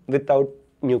membrane, without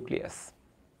nucleus.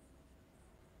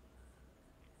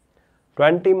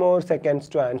 20 more seconds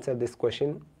to answer this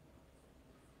question.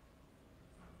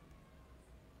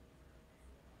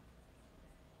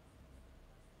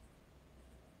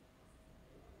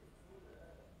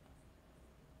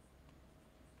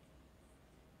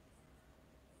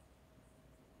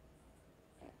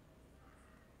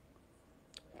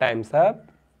 Time's up.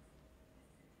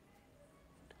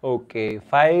 Okay,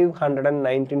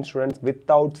 519 students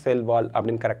without cell wall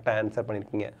அப்படின்னு கரெக்டாக answer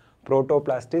பண்ணியிருக்கீங்க.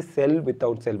 Protoplast is cell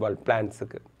without cell wall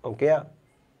பிளான்ட்ஸுக்கு. ஓகேயா?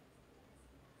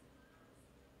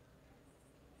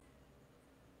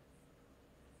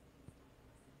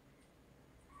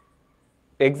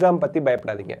 Exam பற்றி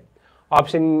பயப்படாதீங்க.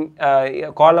 Option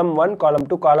காலம் 1, காலம்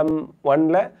 2, காலம்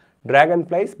 1ல dragon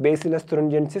flies, bacillus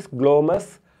thuringiensis,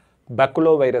 glomus,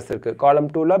 baculovirus இருக்கு. Column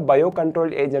 2ல biocontrol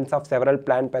agents of several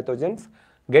plant pathogens,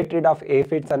 get rid of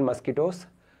aphids and mosquitoes,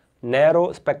 narrow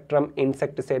spectrum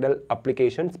insecticidal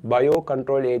applications,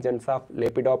 biocontrol agents of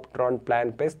lepidopteran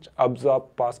plant pests, absorb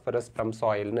phosphorus from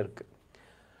soil னு இருக்கு.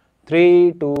 3,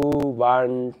 2,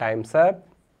 1 time's up.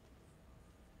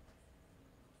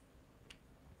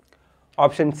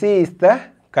 Option C is the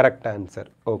correct answer.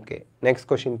 Okay, next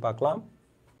question பார்க்கலாம்.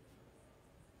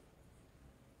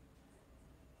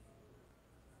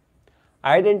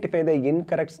 Identify the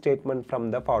incorrect statement from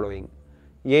the following.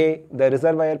 A. The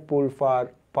reservoir pool for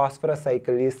phosphorus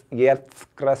cycle is Earth's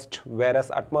crust, whereas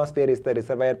atmosphere is the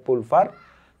reservoir pool for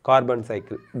carbon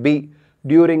cycle. B.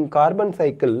 During carbon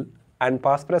cycle and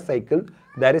phosphorus cycle,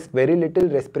 there is very little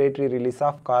respiratory release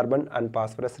of carbon and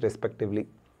phosphorus respectively.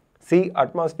 C.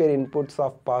 Atmosphere inputs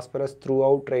of phosphorus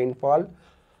throughout rainfall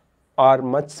are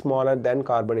much smaller than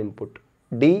carbon input.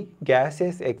 D.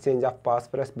 Gaseous exchange of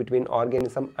phosphorus between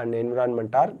organism and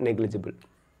environment are negligible.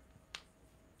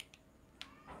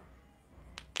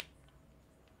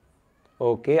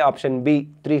 Okay, option B,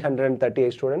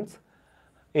 338 students.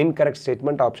 Incorrect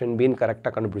statement, option B in correct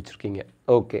கண்டுபிடிச்சிருக்கீங்க.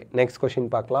 Okay, next question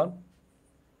பார்க்கலாம்.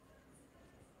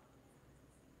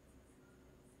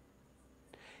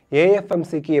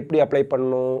 AFMCக்கு எப்படி apply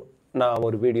பண்ணணும் நான்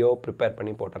ஒரு video prepare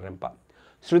பண்ணி போட்டுறேன்ப்பா.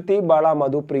 Shruti Bala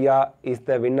Madhupriya is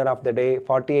the winner of the day.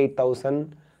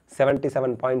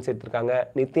 48,077 points எடுத்திருக்காங்க.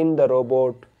 Nitin the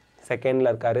robot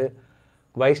செகண்ட்ல இருக்காரு.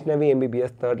 Vaishnavi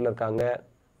MBBS தேர்ட்ல இருக்காங்க.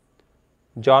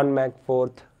 John make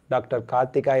fourth, doctor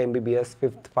Karthika MBBS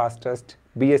fifth fastest,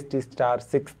 BST star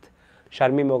sixth,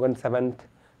 Sharmi மோகன் seventh,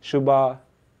 Subha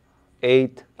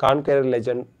eighth, conqueror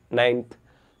legend ninth,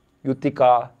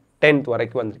 யுத்திகா 10th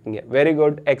வரைக்கும் வந்திருக்கீங்க. Very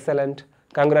good, excellent,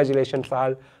 congratulations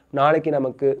all. நாளைக்கு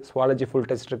நமக்கு zoology full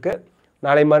test இருக்குது.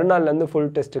 நாளை மறுநாள்லேருந்து ஃபுல்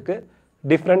டெஸ்ட்டுக்கு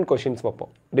டிஃப்ரெண்ட் கொஷின்ஸ்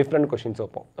வைப்போம்.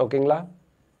 ஓகேங்களா?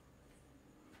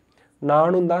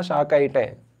 நானும் தான் ஷாக்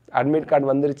ஆகிட்டேன். அட்மிட் கார்டு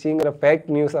வந்துருச்சுங்கிற ஃபேக்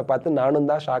நியூஸை பார்த்து நானும்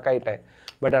தான் ஷாக் ஆகிட்டேன்.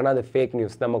 பட் ஆனால் அது ஃபேக்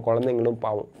நியூஸ். நம்ம குழந்தைங்களும்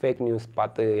பாவம் ஃபேக் நியூஸ்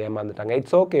பார்த்து ஏமாந்துட்டாங்க.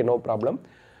 It's okay, no problem.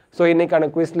 So இன்றைக்கான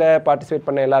குவிஸில் பார்ட்டிசிபேட்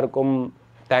பண்ண எல்லாருக்கும்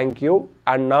தேங்க்யூ.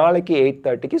 அண்ட் நாளைக்கு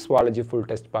 8:30க்கு சுவாலஜி ஃபுல்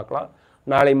டெஸ்ட் பார்க்கலாம்.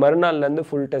 நாளை மறுநாள்லேருந்து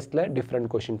ஃபுல் டெஸ்ட்டில் டிஃப்ரெண்ட்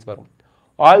கொஷின்ஸ் வரும்.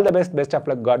 All the best of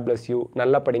luck. God bless you.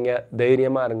 நல்லா படிங்க,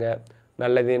 தைரியமாக இருங்க,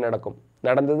 நல்லதே நடக்கும்.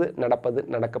 நடந்தது, நடப்பது,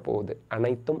 நடக்க போகுது,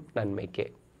 அனைத்தும் நன்மைக்கே.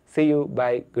 See you,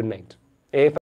 bye, good night.